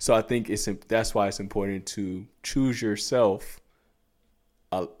good point. So I think that's why it's important to choose yourself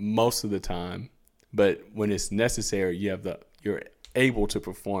most of the time. But when it's necessary, you have you're able to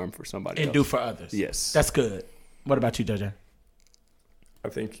perform for somebody and else. do for others. Yes. That's good. What about you, JJ? I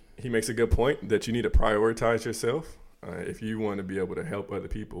think he makes a good point that you need to prioritize yourself. If you want to be able to help other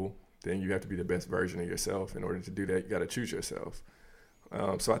people, then you have to be the best version of yourself. In order to do that, you got to choose yourself.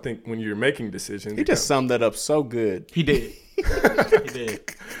 So I think when you're making decisions, He just summed that up so good. He did. He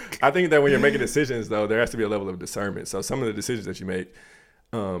did. I think that when you're making decisions, though, there has to be a level of discernment. So some of the decisions that you make,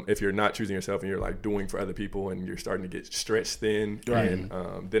 if you're not choosing yourself and you're like doing for other people and you're starting to get stretched thin, Right.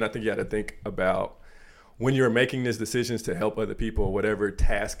 and then I think you got to think about when you're making these decisions to help other people, whatever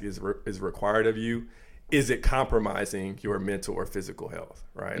task is required of you, is it compromising your mental or physical health,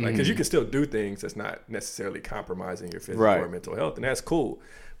 right? Like, because you can still do things that's not necessarily compromising your physical or mental health, and that's cool.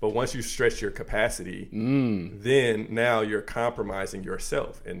 But once you stretch your capacity, then now you're compromising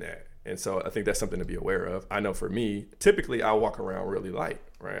yourself in that. And so I think that's something to be aware of. I know for me, typically I walk around really light,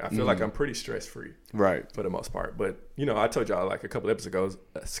 right? I feel like I'm pretty stress free, Right. for the most part. But I told y'all like a couple episodes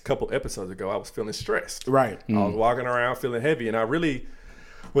ago, I was feeling stressed. Right. I was walking around feeling heavy, and I really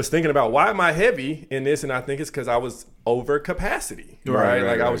was thinking about why am I heavy in this, and I think it's because I was over capacity, right?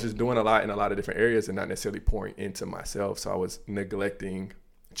 Like I was just doing a lot in a lot of different areas and not necessarily pouring into myself. So I was neglecting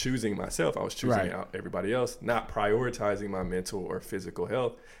choosing myself. I was choosing out everybody else, not prioritizing my mental or physical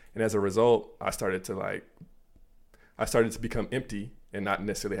health. And as a result, I started to become empty and not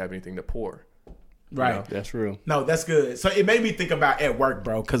necessarily have anything to pour. Right. That's real. No, that's good. So it made me think about at work,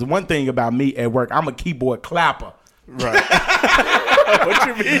 bro. Because one thing about me at work, I'm a keyboard clapper. Right. What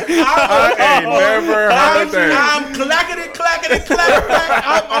you mean? I ain't never heard that. I'm clackety, clackety, clack, clack.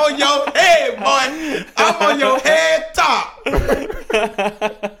 I'm on your head, boy. I'm on your head top.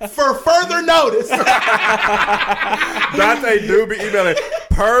 For further notice. Dontae do be emailing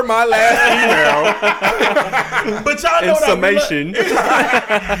per my last email. But y'all know In what summation.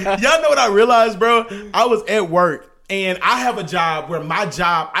 y'all know what I realized, bro? I was at work. And I have a job where my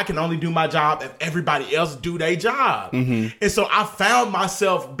job, I can only do my job if everybody else do their job. And so I found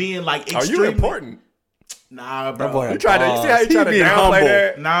myself being like Are you important? Nah, bro. boy, You see how you try to being downplay humble.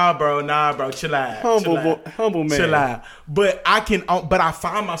 that? Nah, bro. Chill out. Humble man. Chill out. But I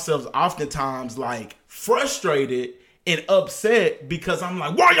find myself oftentimes like frustrated and upset because I'm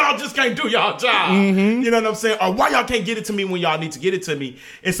like, why y'all just can't do y'all job? You know what I'm saying? Or why y'all can't get it to me when y'all need to get it to me?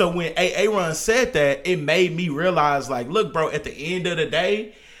 And so when Aaron said that, it made me realize like, look, bro, at the end of the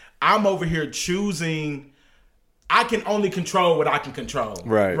day, I'm over here choosing. I can only control what I can control.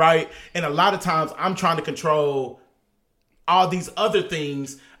 Right. And a lot of times I'm trying to control all these other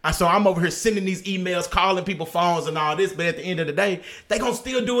things. So I'm over here sending these emails, calling people phones and all this. But at the end of the day, they going to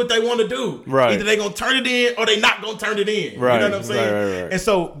still do what they want to do. Right. Either they going to turn it in or they not going to turn it in. Right. You know what I'm saying? Right. And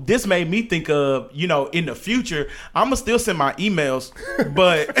so this made me think of, in the future, I'm going to still send my emails,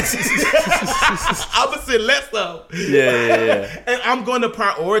 but I'm going to send less of. Yeah. And I'm going to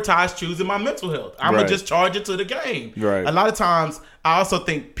prioritize choosing my mental health. I'm going to just charge it to the game. Right. A lot of times, I also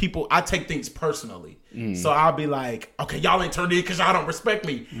think I take things personally. So I'll be like, okay, y'all ain't turned in because y'all don't respect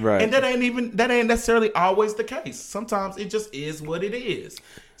me. Right. And that ain't necessarily always the case. Sometimes it just is what it is.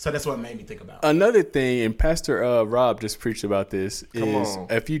 So that's what it made me think about. Another thing, and Pastor Rob just preached about this, is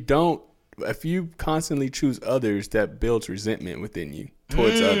if you constantly choose others, that builds resentment within you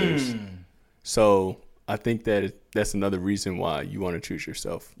towards others. So I think that's another reason why you want to choose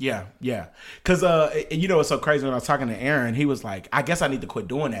yourself. Yeah. Because it's so crazy when I was talking to Aaron, he was like, I guess I need to quit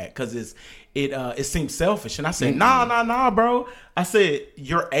doing that because it seems selfish. And I said, nah, bro. I said,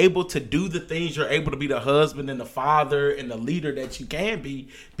 you're able to do the things, you're able to be the husband and the father and the leader that you can be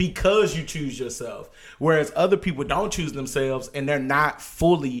because you choose yourself. Whereas other people don't choose themselves and they're not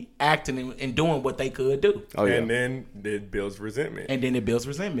fully acting and doing what they could do. Oh, yeah. And then it builds resentment.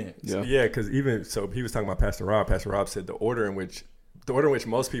 Yeah, because even so, he was talking about Pastor Rob. Pastor Rob said the order in which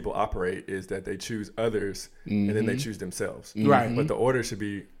most people operate is that they choose others and then they choose themselves. Right. But the order should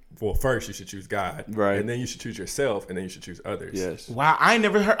be, well, first you should choose God, right, and then you should choose yourself, and then you should choose others. Yes. Wow, I ain't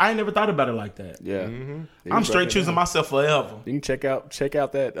never thought about it like that. Yeah. I'm straight choosing myself forever. You can check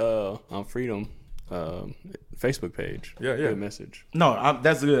out that on Freedom Facebook page. Yeah. Good message. No,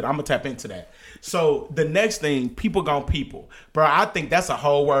 that's good. I'm gonna tap into that. So the next thing, people gone people, bro. I think that's a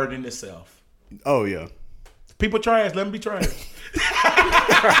whole word in itself. Oh yeah. People trash. Let them be trash.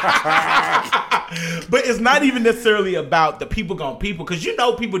 But it's not even necessarily about the people gone people, because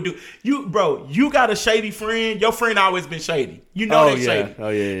people do. You got a shady friend. Your friend always been shady. They're shady. Oh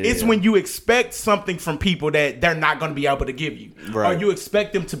yeah. It's when you expect something from people that they're not going to be able to give you, right, or you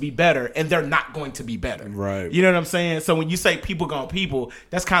expect them to be better and they're not going to be better. Right. You know what I'm saying? So when you say people gone people,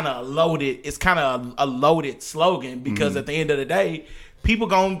 that's kind of loaded. It's kind of a loaded slogan because at the end of the day, people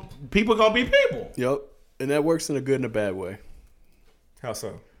gonna be people. Yep. And that works in a good and a bad way. How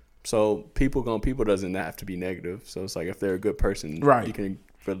so? So people doesn't have to be negative. So it's like if they're a good person, right,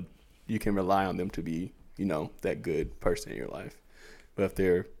 you can rely on them to be, you know, that good person in your life. But if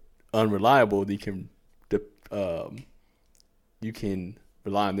they're unreliable, you can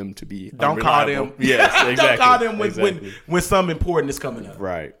rely on them to be don't unreliable. call them. Yes, exactly. Don't call them exactly. when something important is coming up.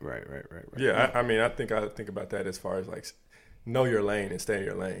 Right. Yeah, I mean, I think about that as far as like know your lane and stay in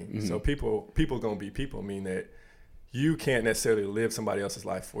your lane. Mm-hmm. So people gonna be people, mean that you can't necessarily live somebody else's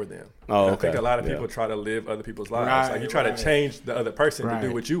life for them. Oh, I okay. think a lot of people try to live other people's lives. Right, like you try to change the other person to do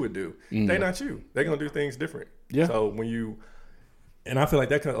Right. what you would do. They're not you. They're gonna do things different. Yeah. So when you, and I feel like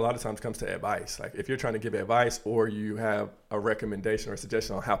that a lot of times comes to advice. Like if you're trying to give advice or you have a recommendation or a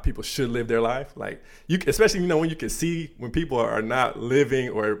suggestion on how people should live their life, like you, especially, you know, when you can see when people are not living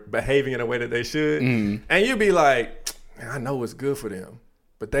or behaving in a way that they should, and you be like, man, I know what's good for them,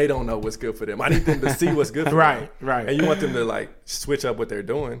 but they don't know what's good for them. I need them to see what's good for them. Right. And you want them to like switch up what they're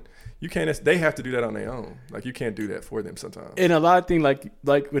doing. You can't, they have to do that on their own. Like you can't do that for them sometimes. And a lot of things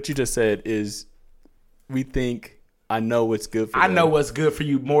like what you just said is we think I know what's good for I them. know what's good for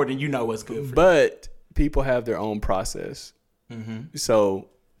you more than you know what's good for you. But people have their own process. Mm-hmm. So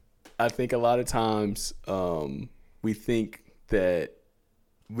I think a lot of times we think that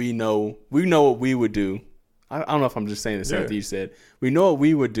we know what we would do. I don't know if I'm just saying the same thing you said. We know what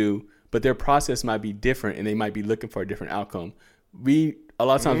we would do, but their process might be different and they might be looking for a different outcome. A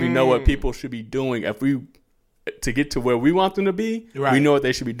lot of times we know what people should be doing to get to where we want them to be. Right. We know what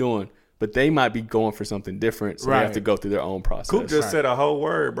they should be doing. But they might be going for something different, so they have to go through their own process. Coop just said a whole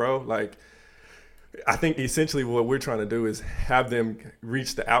word, bro. Like, I think essentially what we're trying to do is have them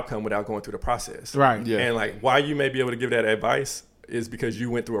reach the outcome without going through the process. Right. Yeah. And like, why you may be able to give that advice is because you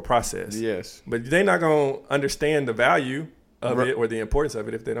went through a process. Yes. But they're not going to understand the value of it or the importance of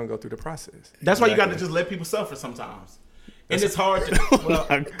it if they don't go through the process. That's why you got to just let people suffer sometimes. And it's hard to. Well,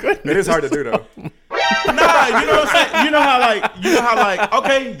 it is hard to do though. Nah, you know what I'm saying? You know how like,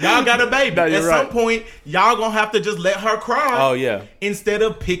 okay, y'all got a baby. No, At some point, y'all gonna have to just let her cry. Oh yeah. Instead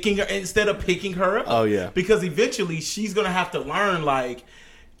of picking her up. Oh yeah. Because eventually she's gonna have to learn, like,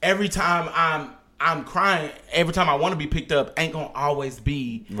 every time I'm crying, every time I want to be picked up ain't gonna always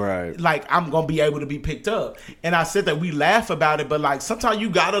be right. Like I'm gonna be able to be picked up. And I said that we laugh about it, but like sometimes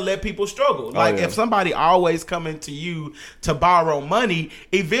you gotta let people struggle. Like if somebody always coming to you to borrow money,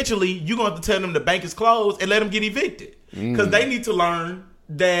 eventually you're gonna have to tell them the bank is closed and let them get evicted. Because they need to learn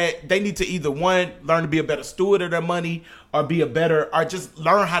that they need to either learn to be a better steward of their money or just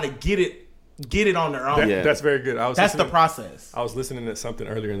learn how to get it on their own. That's very good. That's the process. I was listening to something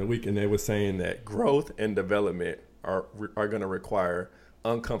earlier in the week, and they were saying that growth and development are going to require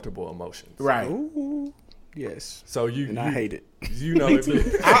uncomfortable emotions. Right. Ooh, yes. So I hate it. You know,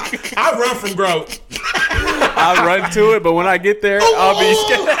 I run from growth. I run to it, but when I get there, I'll be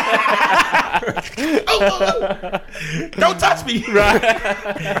scared. Don't touch me.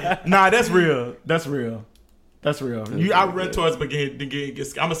 Right. Nah, that's real. That's real. I run towards begin.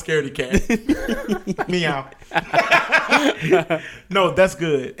 I'm a scaredy cat. Meow. No, that's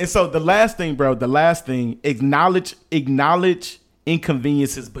good. And so the last thing, acknowledge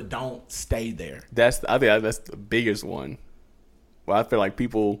inconveniences, but don't stay there. I think that's the biggest one. Well, I feel like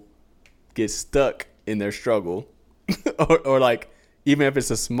people get stuck in their struggle, or like even if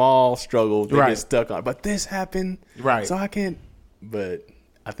it's a small struggle, they get stuck on. But this happened, right? So I can't. But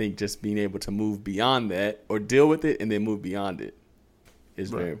I think just being able to move beyond that or deal with it and then move beyond it is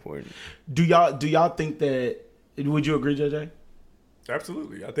very important. Do y'all think that? Would you agree, JJ?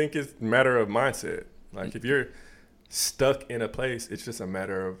 Absolutely. I think it's a matter of mindset. Like if you're stuck in a place, it's just a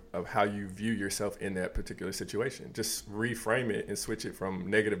matter of how you view yourself in that particular situation. Just reframe it and switch it from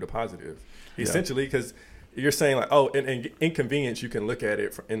negative to positive. Essentially, because you're saying like, oh, and inconvenience, you can look at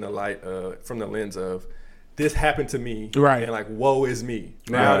it in the light from the lens of, this happened to me, right? And like, woe is me.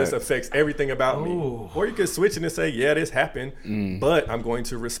 Now this affects everything about me. Or you could switch it and say, yeah, this happened, but I'm going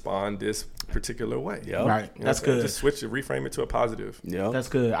to respond this particular way. Yep. Right. That's good. Just switch it, reframe it to a positive. Yeah, that's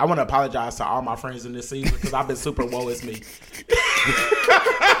good. I want to apologize to all my friends in this season because I've been super woe is me.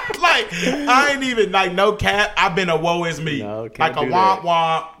 Like I ain't even like no cap. I've been a woe is me, like a womp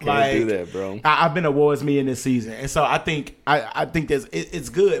womp. Can't like do that, bro. I've been a woe is me in this season, and so I think it's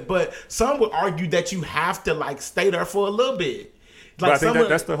good. But some would argue that you have to like stay there for a little bit. Like, but I think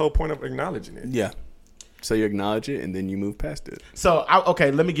that's the whole point of acknowledging it. Yeah. So you acknowledge it and then you move past it. So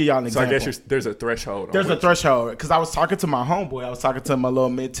let me give y'all an example. So I guess there's a threshold. There's a threshold because I was talking to my homeboy. I was talking to my little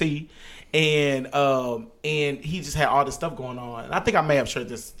mentee, and he just had all this stuff going on. And I think I may have shared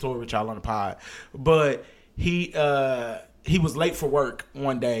this story with y'all on the pod, but he was late for work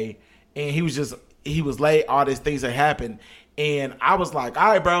one day, and he was late. All these things that happened, And I was like,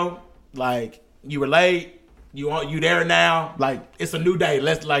 all right, bro, like you were late. You there now? Like it's a new day.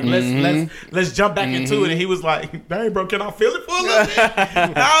 Let's jump back into it. And he was like, "Dang, bro, can I feel it for a little bit?"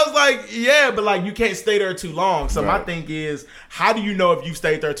 And I was like, "Yeah, but like you can't stay there too long." So my thing is, how do you know if you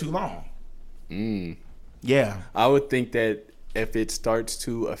stayed there too long? Yeah, I would think that if it's starting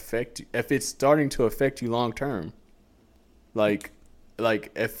to affect you long term, like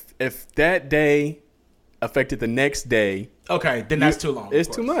if that day affected the next day, okay, then that's too long. It's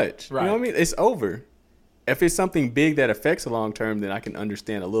too much. Right. You know what I mean? It's over. If it's something big that affects the long term, then I can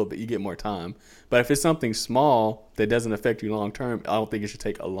understand a little bit. You get more time. But if it's something small that doesn't affect you long term, I don't think it should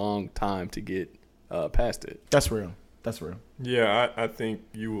take a long time to get past it. That's real. Yeah, I think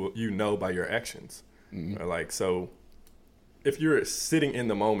you know by your actions. Like, so if you're sitting in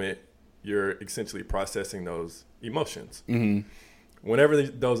the moment, you're essentially processing those emotions. Whenever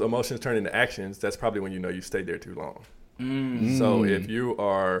those emotions turn into actions, that's probably when you know you stayed there too long. So if you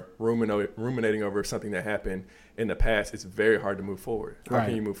are ruminating over something that happened in the past, it's very hard to move forward. How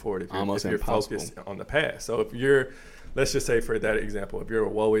can you move forward if you're focused on the past? So if you're, let's just say for that example, if you're a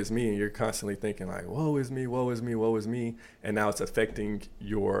woe is me and you're constantly thinking like, woe is me, woe is me, woe is me, and now it's affecting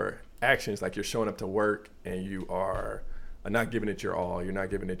your actions, like you're showing up to work and you are not giving it your all, you're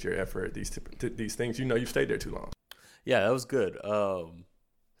not giving it your effort, these things, you know you've stayed there too long. Yeah, that was good.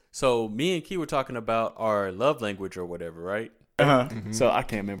 So me and Key were talking about our love language or whatever, right? So I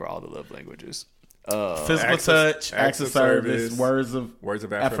can't remember all the love languages. Physical touch, acts of service, words of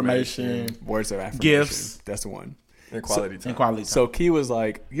affirmation, gifts. That's the one. And quality time. So Key was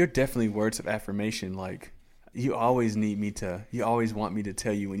like, "You're definitely words of affirmation. Like you always want me to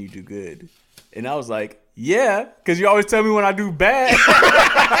tell you when you do good." And I was like, "Yeah, because you always tell me when I do bad."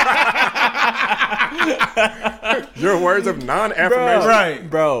 Your words of non-affirmation. Right.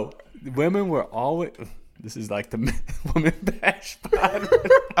 Bro, women were always... This is like the women bash pod.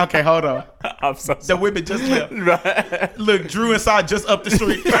 Okay, hold on. I'm so sorry. The women just left. Right. Look, Drew inside just up the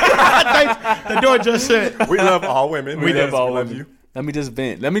street. The door just shut. We love all women. We love all women. You. Let me just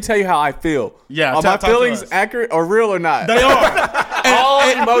vent. Let me tell you how I feel. Yeah, are my feelings accurate or real or not? They are. All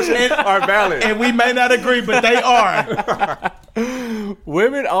emotions are valid. And we may not agree, but they are.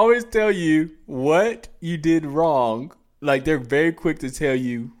 Women always tell you what you did wrong. Like they're very quick to tell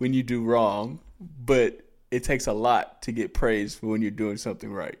you when you do wrong, but it takes a lot to get praised for when you're doing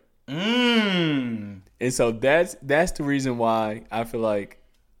something right. And so that's the reason why I feel like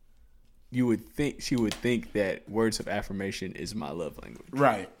she would think that words of affirmation is my love language.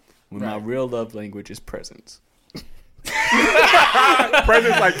 Right. When my real love language is presents.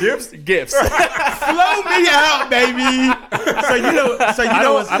 Presents like gifts? Gifts. Flow me out, baby.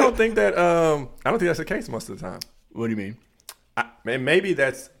 I don't think that's the case most of the time. What do you mean? Maybe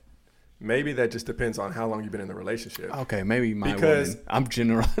that just depends on how long you've been in the relationship. Okay, maybe woman. I'm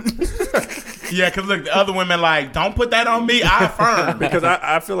general. Yeah, because look, the other women like, don't put that on me. I affirm. Because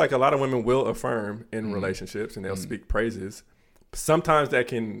I feel like a lot of women will affirm in relationships and they'll speak praises. Sometimes that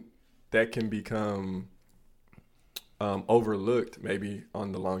can become overlooked maybe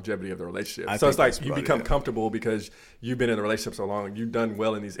on the longevity of the relationship. So it's like you become comfortable because you've been in a relationship so long. You've done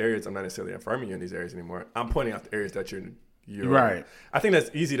well in these areas. I'm not necessarily affirming you in these areas anymore. I'm pointing out the areas that you're right. I think that's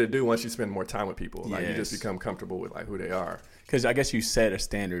easy to do once you spend more time with people. Like you just become comfortable with like who they are. Because I guess you set a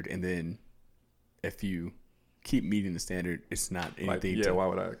standard, and then if you keep meeting the standard, it's not anything. Like, why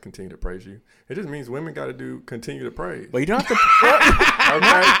would I continue to praise you? It just means women got to continue to praise. But you don't have to.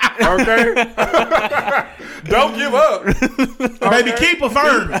 Okay. Don't give up, baby. Keep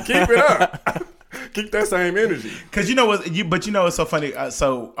affirming. Keep it up. Keep that same energy. Because you know what's so funny.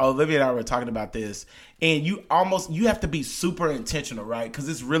 So Olivia and I were talking about this, and you have to be super intentional, right? Because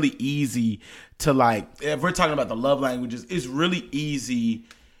it's really easy to like. If we're talking about the love languages, it's really easy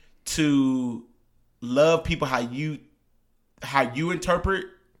to love people how you interpret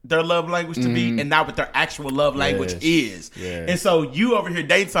their love language to be, and not what their actual love language is. Yes. And so you over here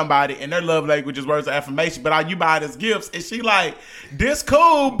dating somebody and their love language is words of affirmation, but all you buy is gifts, and she like, this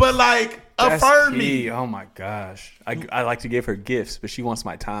cool, but like affirm me. Oh my gosh. I like to give her gifts, but she wants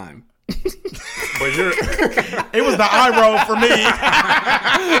my time. But it was the eye roll for me.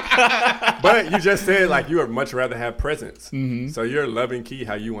 But you just said like you would much rather have presents. So you're loving Key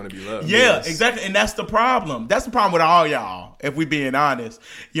how you want to be loved. Yeah, exactly. And that's the problem. That's the problem with all y'all, if we being honest.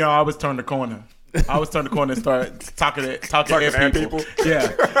 You know, I always turn the corner. And start talking to people. Yeah.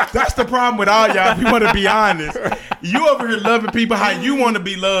 That's the problem with all y'all, if you want to be honest. You over here loving people how you want to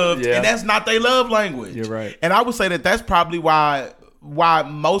be loved, and that's not their love language. You're right. And I would say that's probably why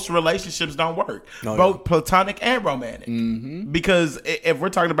most relationships don't work, both platonic and romantic. Because if we're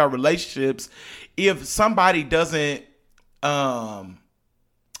talking about relationships, if somebody doesn't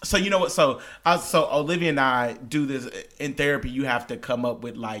So you know what? So Olivia and I do this in therapy. You have to come up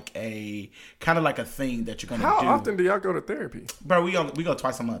with like a kind of like a thing that you're gonna do. How often do y'all go to therapy? Bro, we go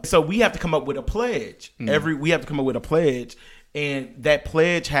twice a month. So we have to come up with a pledge. We have to come up with a pledge, and that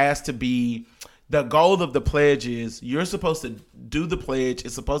pledge has to be. The goal of the pledge is you're supposed to do the pledge.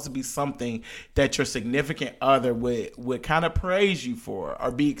 It's supposed to be something that your significant other would kind of praise you for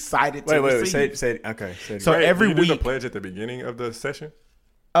or be excited to receive. Say it. Okay. So every do you do week, the pledge at the beginning of the session?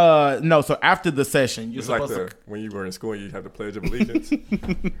 no. So after the session, you're It's like supposed when you were in school, you have the Pledge of Allegiance.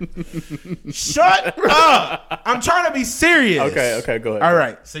 to shut up. I'm trying to be serious. Okay, go ahead. All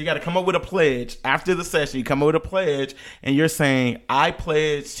right. So you got to come up with a pledge after the session. You come up with a pledge, and you're saying, "I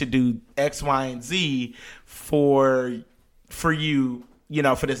pledge to do X, Y, and Z for you." You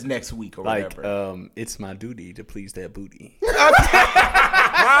know, for this next week or Like, whatever. it's my duty to please that booty.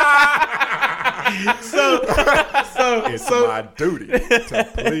 It's my duty to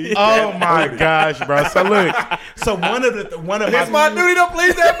please. Oh that my booty. gosh, bro! So look, so one of my duty to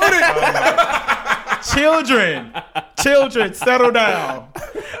please that children, settle down.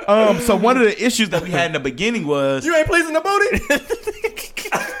 So one of the issues that we had in the beginning was You ain't pleasing the booty.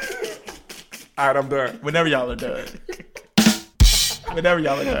 All right, I'm done. whenever y'all are done.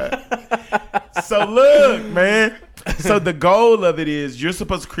 So look, man. So the goal of it is you're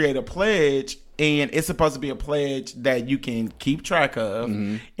supposed to create a pledge, and it's supposed to be a pledge that you can keep track of,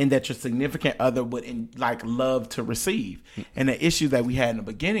 and that your significant other would love to receive. And the issue that we had in the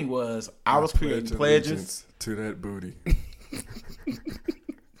beginning was I was creating pledges to that booty.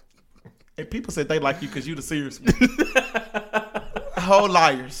 and people said they like you because you the serious one. Whole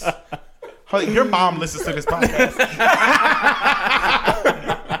liars. Your mom listens to this podcast.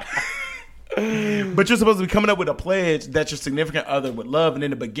 But you're supposed to be coming up with a pledge that your significant other would love. And in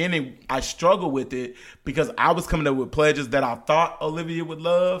the beginning, I struggled with it because I was coming up with pledges that I thought Olivia would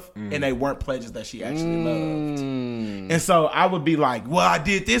love, and they weren't pledges that she actually loved. And so I would be like, "Well, I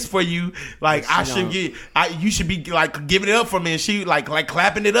did this for you. Like you should be like giving it up for me." And she like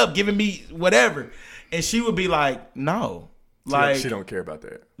clapping it up, giving me whatever. And she would be like, "No." Like she don't care about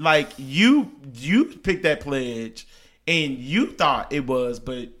that. Like you picked that pledge and you thought it was,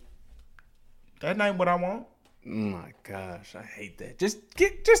 but that ain't what I want. Oh my gosh, I hate that. Just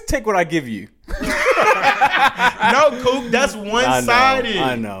take what I give you. No, Coop, that's one-sided.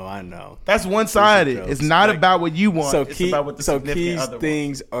 I know. That's one-sided. It's not about what you want. So it's about what the significant Key's other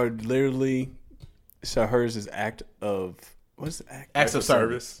things are literally. So hers is what's the act? Acts of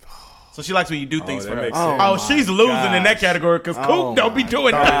service. So she likes when you do things for her. makes Oh, sense. she's losing in that category because Coop don't be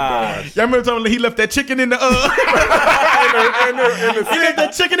doing that. Y'all remember telling me he left that chicken in the he left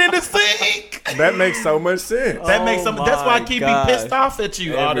that chicken in the sink. That makes so much sense. That makes some. That's why I keep being pissed off at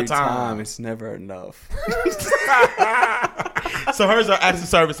you all the time. It's never enough. So hers are acts of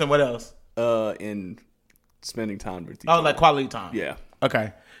service and what else? In spending time with each Oh, other. like quality time. Yeah.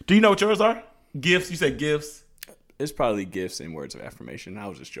 Okay. Do you know what yours are? Gifts. You said gifts. It's probably gifts and words of affirmation. I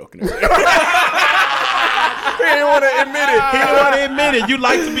was just joking. He didn't want to admit it. He don't want to admit it. You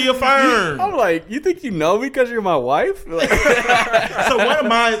like to be affirmed. I'm like, you think you know me because you're my wife? Like, So one of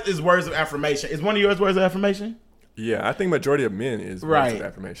mine is words of affirmation. Is one of yours words of affirmation? Yeah, I think majority of men is words of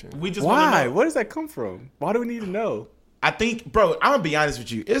affirmation. We just wanna why? know. Where does that come from? Why do we need to know? I think, bro, I'm gonna be honest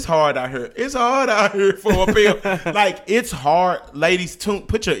with you. It's hard out here. It's hard out here for a bill. Like it's hard, ladies. Turn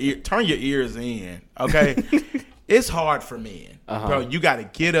your ears in, okay? It's hard for men, bro. You got to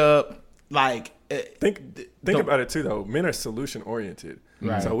get up. Like Think about it too, though. Men are solution oriented,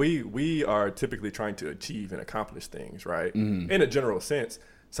 Right. so we are typically trying to achieve and accomplish things, right? In a general sense.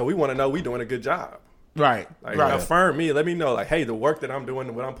 So we want to know we doing a good job. right, Like right. affirm me. Let me know, like, hey, the work that I'm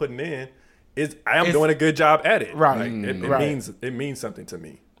doing, what I'm putting in, I am doing a good job at it. Right. Like, it means something to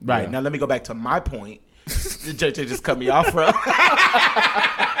me. Right. Now let me go back to my point. JJ just cut me off from.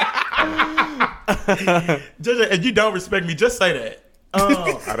 JJ, if you don't respect me, just say that.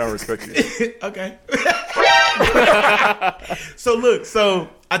 I don't respect you. Okay. So look,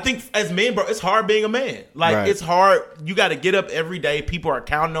 I think as men, bro, it's hard being a man. Like Right. it's hard. You got to get up every day. People are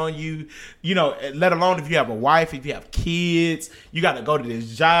counting on you. You know, let alone if you have a wife, if you have kids, you got to go to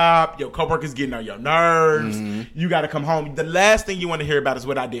this job. Your coworkers getting on your nerves. You got to come home. The last thing you want to hear about is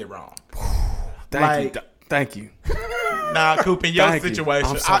what I did wrong. Thank you. Nah, Coop, in your Thank you.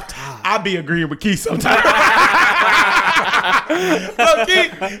 situation, I'm so tired. I be agreeing with Key sometimes.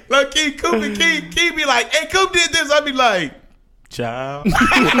 Look, Key, Coop and Key be like, hey, Coop did this. I be like, Child.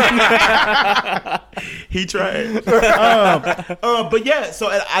 He tried. But yeah, so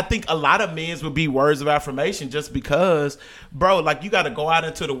I think a lot of men's would be words of affirmation just because, bro, like you got to go out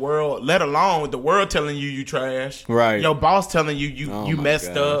into the world, let alone the world telling you trash. Right. Your boss telling you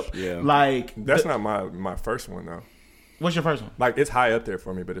messed up. Yeah. Like That's not my first one though. What's your first one? Like it's high up there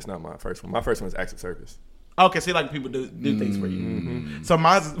for me, but it's not my first one. My first one is acts of service. Okay, see, like people do things for you. Mm-hmm. So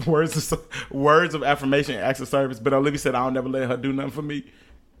mine's words of affirmation, acts of service. But Olivia said, "I'll never let her do nothing for me."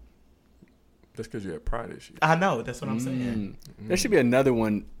 That's because you have pride issues. I know. That's what I'm saying. There should be another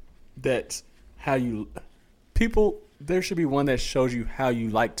one that's how you people. There should be one that shows you how you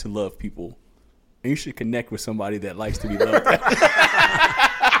like to love people, and you should connect with somebody that likes to be loved.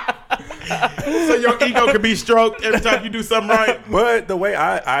 So your ego can be stroked every time you do something right. But the way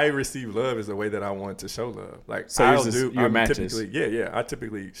I receive love is the way that I want to show love. Like So I'll your matches. I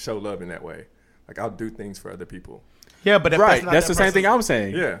typically show love in that way. Like I'll do things for other people. Yeah, but if Right. not That's that the same person- thing I'm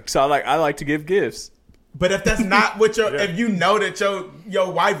saying. Yeah. So I like to give gifts. But if that's not what your, Yeah. if you know that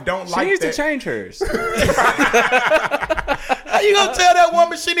your wife don't She like needs that, to change hers. how you gonna tell that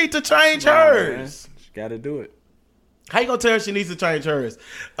woman she needs to change hers? She got to do it. How you gonna tell her she needs to change hers?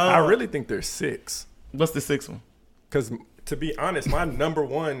 I really think there's 6. What's the sixth one? Because to be honest, my number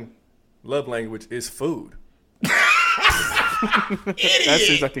one love language is food. Idiot. That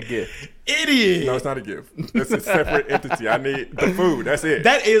seems like a gift. Idiot. No, it's not a gift. It's a separate entity. I need the food. That's it.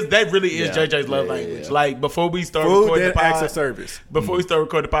 That really is Yeah. JJ's love Yeah, language. yeah. Like before we start Food, recording then the acts pod, of service. before we start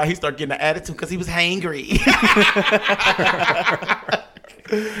recording the pod, he started getting an attitude because he was hangry.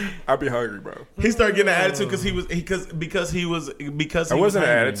 I'd be hungry, bro. He started getting an attitude because he was It wasn't an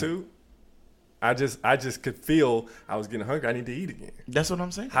hungry. attitude. I just could feel I was getting hungry. I need to eat again. That's what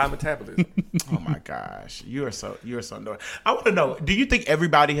I'm saying. High metabolism. Oh my gosh, you are so annoying. I want to know. Do you think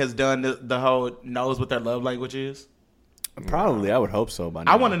everybody has done the whole knows what their love language is? Probably. I would hope so by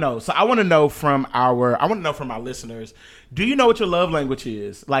now. I want to know. So I want to know from our listeners. Do you know what your love language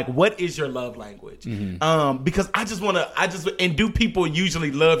is? Like, what is your love language? Because and do people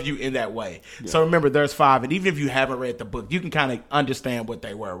usually love you in that way? Yeah. So remember, there's 5, and even if you haven't read the book, you can kind of understand what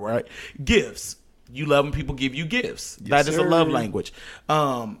they were, right? Gifts. You love when people give you gifts. That is a love language.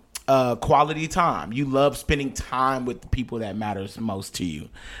 Quality time. You love spending time with the people that matters most to you.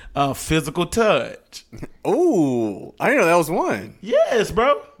 Physical touch. Ooh, I didn't know that was one. Yes,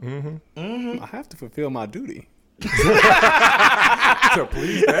 bro. I have to fulfill my duty. So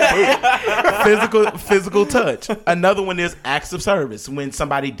please, that physical touch. Another one is acts of service. When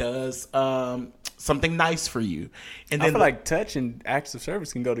somebody does something nice for you, and I then feel like touch and acts of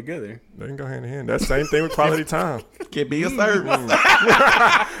service can go together. they can go hand in hand. That's the same thing with quality time. can be a service.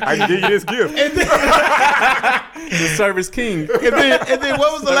 I can give you this gift. The service king. and then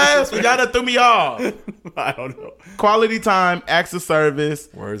what was the last one? Y'all done threw me off. I don't know. Quality time, acts of service.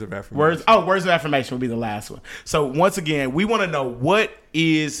 Words of affirmation. Words of affirmation would be the last one. So once again, we want to know what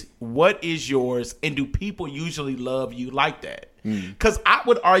is yours, and do people usually love you like that? Because I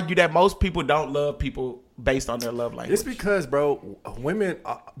would argue that most people don't love people based on their love language. It's because, bro, women,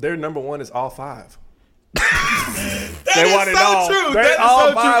 their number one is all 5. They want it all. True. They That is all so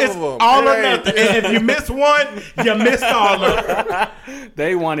true. 5 It's of them. all or Hey. nothing. And if you miss one, you missed all of them.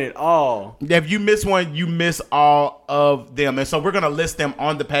 They want it all. If you miss one, you miss all of them. And so we're going to list them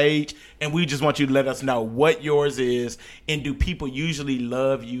on the page, and we just want you to let us know what yours is, and do people usually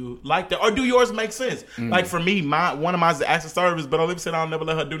love you like that? Or do yours make sense? Like for me, one of mine is the acts of service, but Olivia said I'll never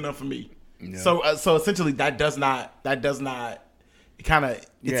let her do nothing for me. Yeah. So essentially that does not kind of,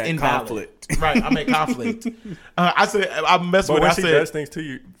 it's invalid. Conflict. Right, I'm in conflict. I said I'm messing But with. when I she said does things to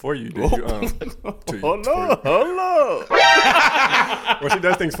you, for you, do you, to you, Hold on. when she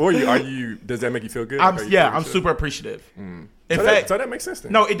does things for you, does that make you feel good? I'm super appreciative. In fact, so that makes sense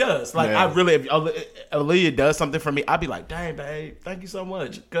then. no, it does. Like Yeah. I really, if Aaliyah does something for me, I'd be like, "Dang, babe, thank you so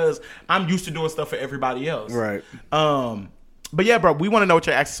much," because I'm used to doing stuff for everybody else. Right. But yeah, bro, we want to know what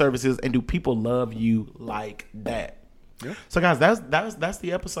your acts of service is, and do people love you like that? Yeah. So guys, that's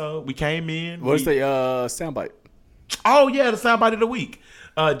the episode. We came in. What's the soundbite? Oh yeah, the soundbite of the week.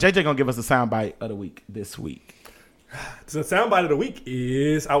 JJ gonna give us the soundbite of the week this week. So the soundbite of the week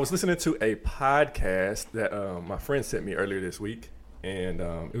is I was listening to a podcast that my friend sent me earlier this week, and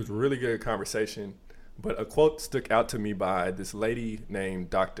it was a really good conversation. But a quote stuck out to me by this lady named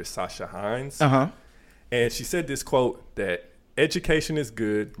Dr. Sasha Hines. And she said this quote that education is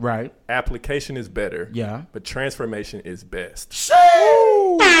good, Right. application is better, Yeah. but transformation is best. Say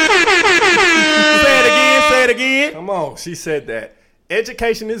it again. Come on. She said that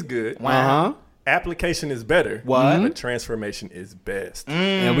education is good. Wow. Application is better. What? But transformation is best.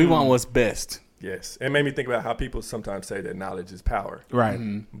 And we want what's best. Yes. It made me think about how people sometimes say that knowledge is power. Right.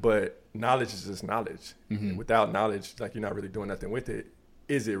 But knowledge is just knowledge. And without knowledge, like you're not really doing nothing with it.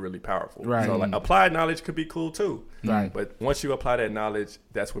 Is it really powerful? Right. So like applied knowledge could be cool too. Right. But once you apply that knowledge,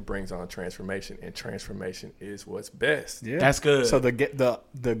 that's what brings on transformation, and transformation is what's best. Yeah. That's good. So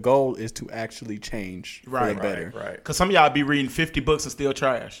the goal is to actually change for the better. Right. Because some of y'all be reading 50 books and still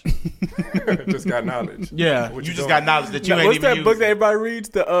trash. Just got knowledge. Yeah. What you just doing? got knowledge that you ain't What's even that book that using. everybody reads?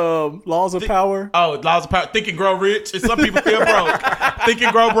 The Laws of Power. Oh, Laws of Power. Think and Grow Rich. And some people still broke. Think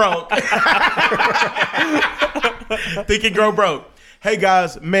and Grow Broke. Think and Grow Broke. Hey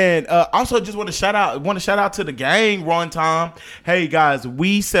guys, man. Also, just want to shout out to the gang one time. Hey guys,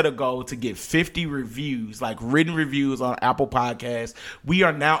 we set a goal to get 50 reviews, like written reviews on Apple Podcasts. We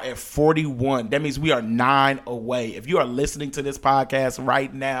are now at 41. That means we are 9 away. If you are listening to this podcast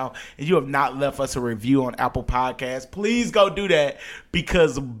right now and you have not left us a review on Apple Podcasts, please go do that,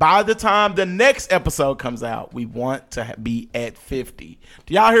 because by the time the next episode comes out, we want to be at 50.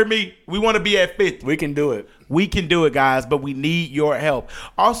 Do y'all hear me? We want to be at 50. We can do it. We can do it, guys, but we need your help.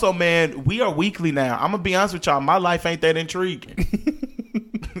 Also, man, we are weekly now. I'm going to be honest with y'all. My life ain't that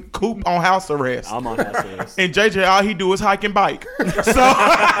intriguing. Coop on house arrest. I'm on house arrest. And JJ, all he do is hike and bike.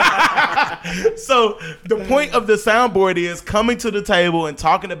 So the point of the soundboard is coming to the table and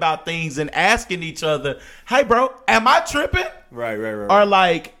talking about things and asking each other, hey, bro, am I tripping? Right. Or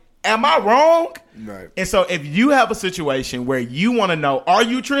like, am I wrong? Right. And so if you have a situation where you want to know, are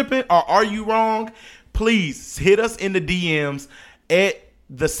you tripping or are you wrong? Please hit us in the DMs at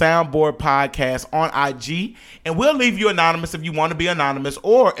the Soundboard Podcast on IG, and we'll leave you anonymous if you want to be anonymous,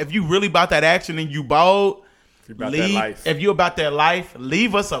 or if you really about that action and you bold, if you about that life,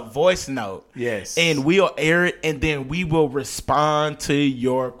 leave us a voice note. Yes. And we'll air it, and then we will respond to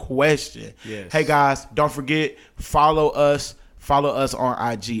your question. Yes. Hey guys, don't forget, follow us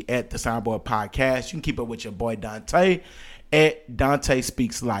on IG at the Soundboard Podcast. You can keep up with your boy Dontae at Dontae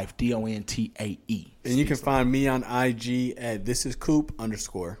Speaks Life, DONTAE. And you can find me on IG at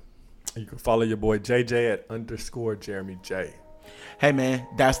thisiscoop_. You can follow your boy JJ at _Jeremy J. Hey man,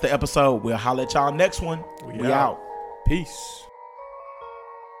 that's the episode. We'll holler at y'all next one. We out. Peace.